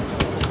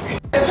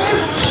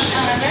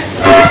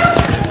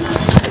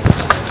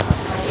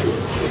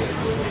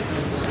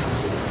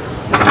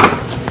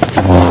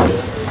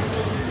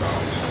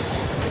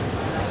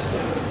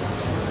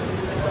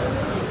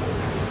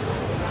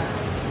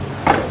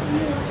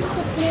 s'il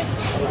te plaît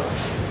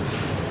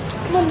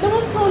man dama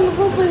sonn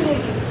boobu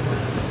léegi.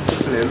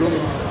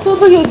 soo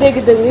bëggee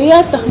dégg-dégg yow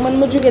yaa tax man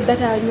ma jóge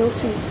Dakar ñëw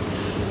fii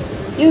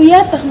yow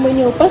yaa tax ma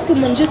ñëw parce que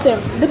man je t'aime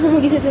depuis ma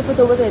gisee sa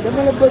photo ba tey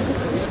dama la bëgg.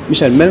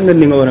 Michel mel nga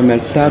ni nga war a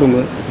mel taaru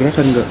nga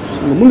rafet nga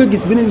mën nga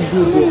gis beneen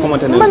góor boo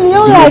xamante ne. man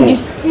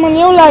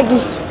yow laa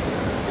gis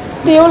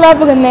te yow laa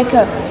bëgg a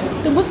nekkal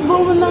te bés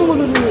boo ma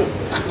nangulu nii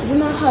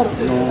dinaa xaru.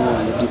 non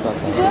ne dis pas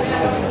ça.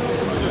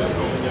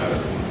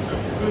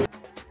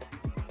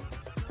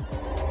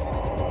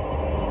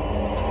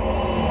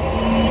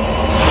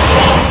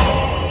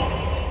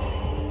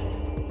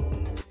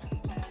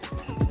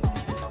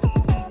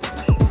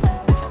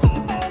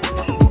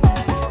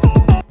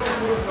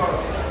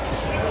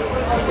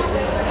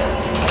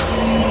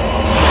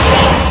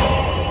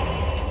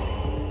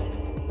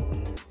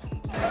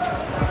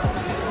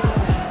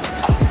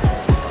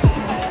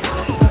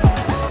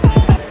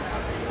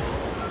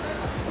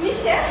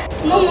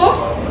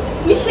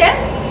 Michel.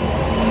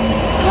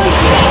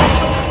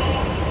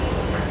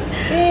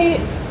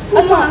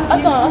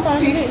 Attends,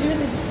 je vais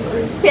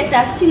t'expliquer.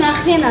 Pétasse, tu n'as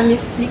rien à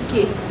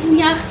m'expliquer. Il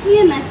n'y a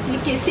rien à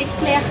expliquer, c'est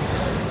clair.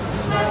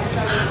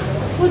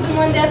 Faut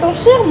demander à ton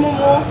cher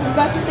maman, il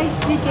va tout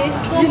expliquer.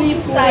 Donc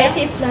tout ça a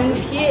été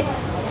planifié.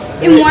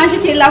 Et moi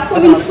j'étais là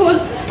comme une folle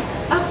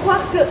à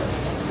croire que...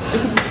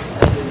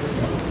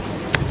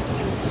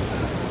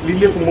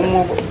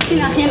 Tu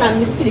n'as rien à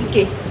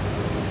m'expliquer.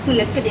 Vous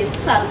n'êtes que des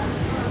salles.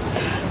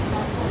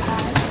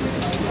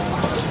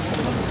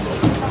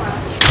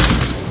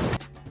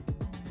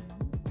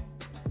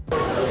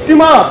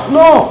 Tima,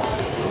 non.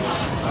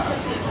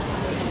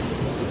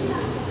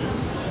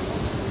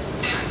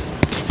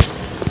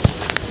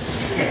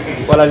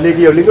 Voilà,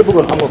 léegi yow li nga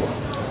bëggoon xam nga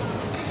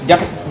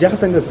ko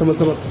jaxase nga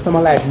sama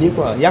life nii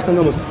quoi yàq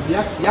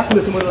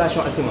nga sama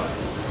relation ak Tima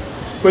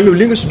kon yow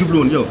li nga si jublu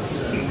woon yow.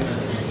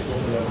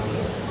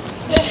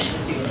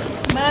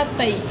 maa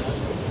tey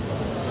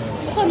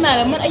waxoon naa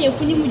la man ak yow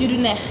fu ñu mujj du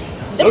neex.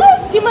 dama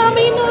Tima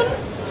may noonu.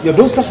 yow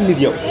doo sax nit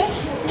yow.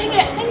 kañ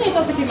ngay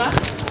topp Tima.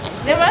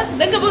 dama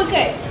da nga bëgg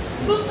kay.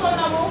 tout ton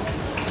amour.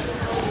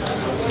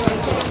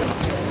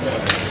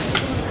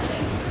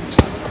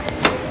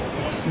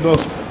 non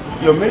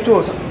yow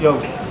météo sax yow.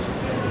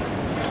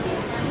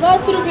 Va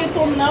trouver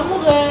ton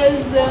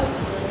amoureuse.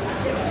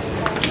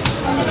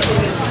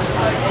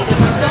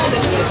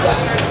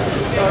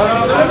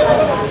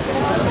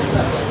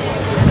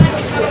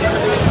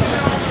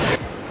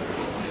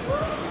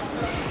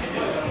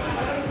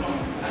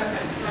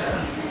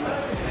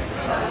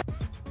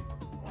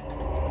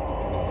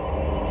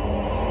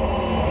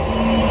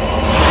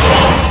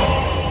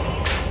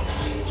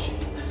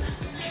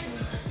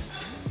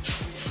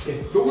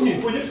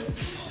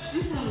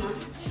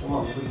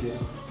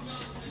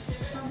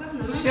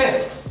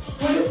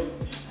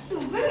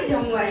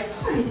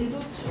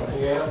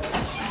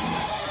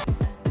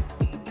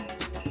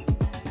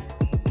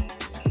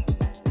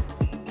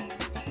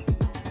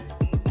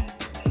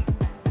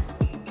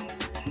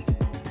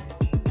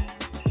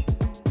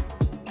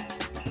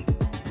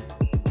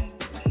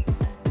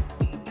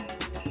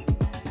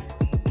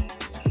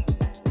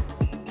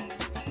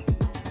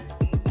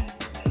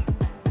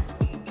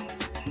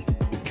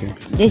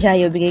 déjà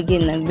yow bi ngay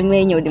génn nag bi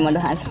may ñëw di ma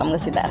doxaan si xam nga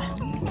si dara.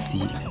 aussi.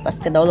 parce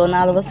que dawloo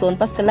naa la ba sonn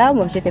parce que là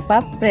moom j'étais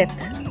pas prête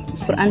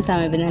pour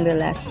entamer beneen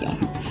relation.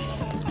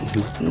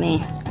 mais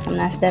xam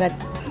naa si dara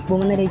boo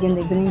ma naree jënd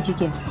beneen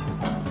jigéen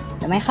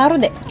damay xaaru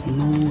de.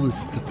 non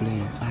s'il te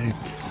plaît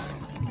arrête.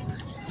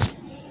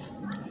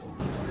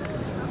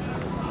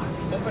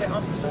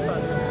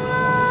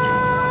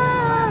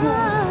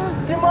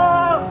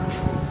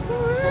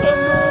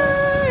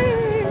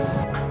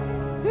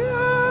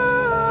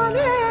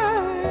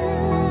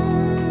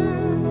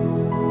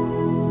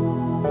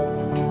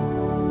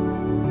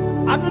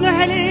 aduna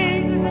heli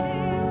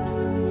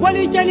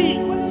wali jali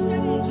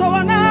so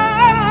wana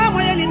mo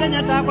yeli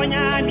dañata ko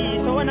ñaami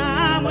so wana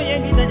mo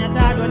yeli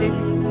dañata dole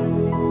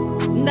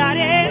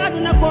ndare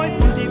aduna koy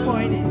funti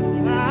foyde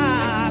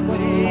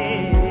gore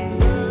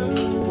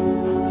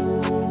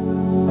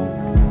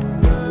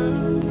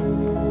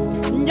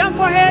njam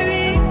fo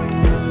heewi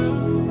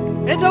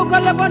e dow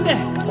golle bonde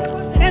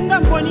en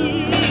ndam boni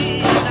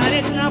ndare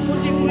duna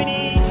funti fuyni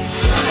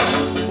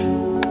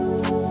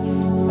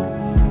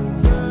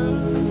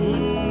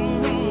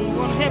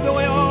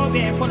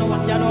kono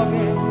wan jaloɓe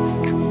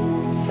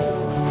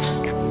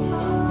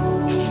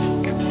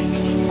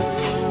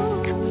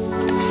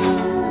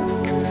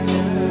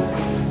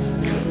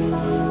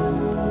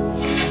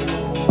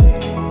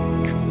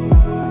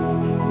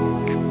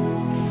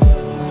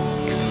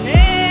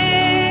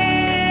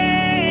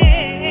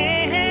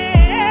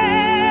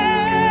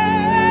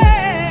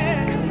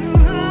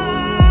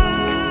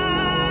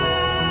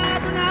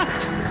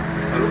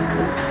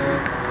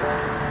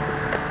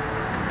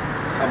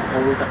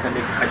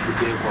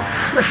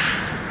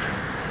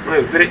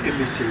mooy vrai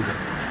imbécile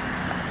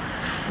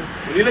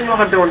la lii la ñu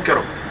waxante woon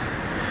keroog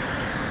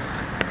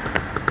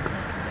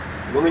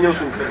ba nga ñëw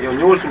suñu kër yow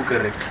ñëwal suñu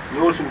kër rek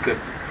ñëwal suñu kër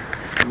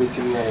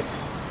imbécile nga rek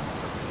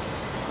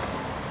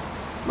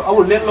lu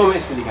amul leen loo ma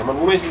expliqué man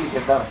bu ma expliqué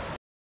dara.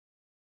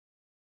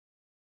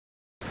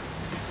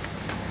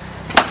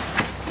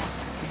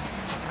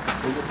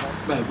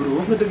 waaye bro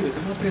wax nga dëgg de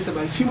dama pressé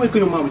baay fii mooy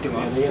kër maamu Tima.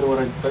 da ngeen war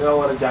a da ngaa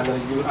war a jàngale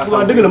jiw.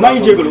 waaw dëgg la maa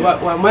ngi jégalu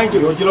waaw maa ngi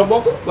jégalu ci la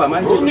bokk. waaw maa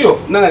ngi jégalu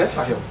na nga def.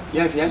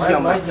 yaa ngi fi yaa ngi ci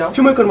jàmm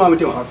fii mooy kër maamu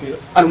Tima. waaw fii la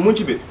ana mu ngi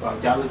ci biir. waaw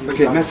jàll ci ok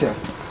merci.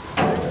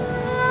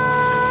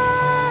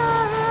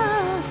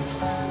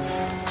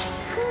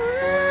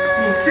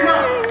 Tima.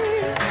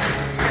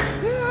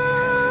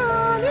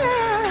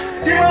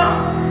 Tima.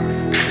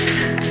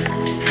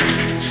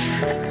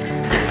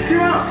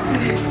 Tima.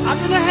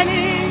 aduna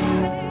heli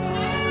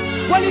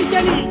wali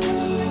jali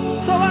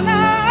so wana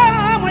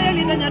mo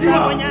yeli dañata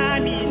ko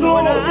ñaami so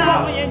wana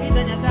mo yeli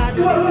dañata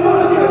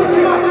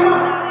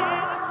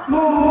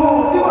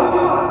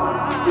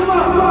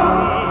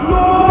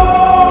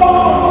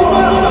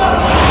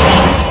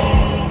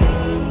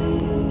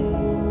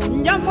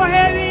njam fo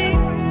heewi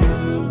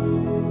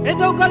e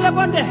dow golle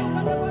bonde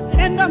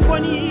en ndam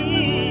boni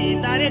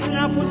ndare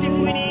duna futti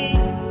fuyni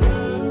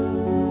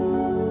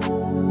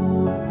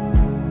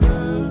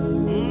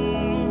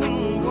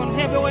won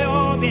heɓe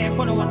woyoɓe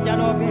kono won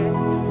jaloɓe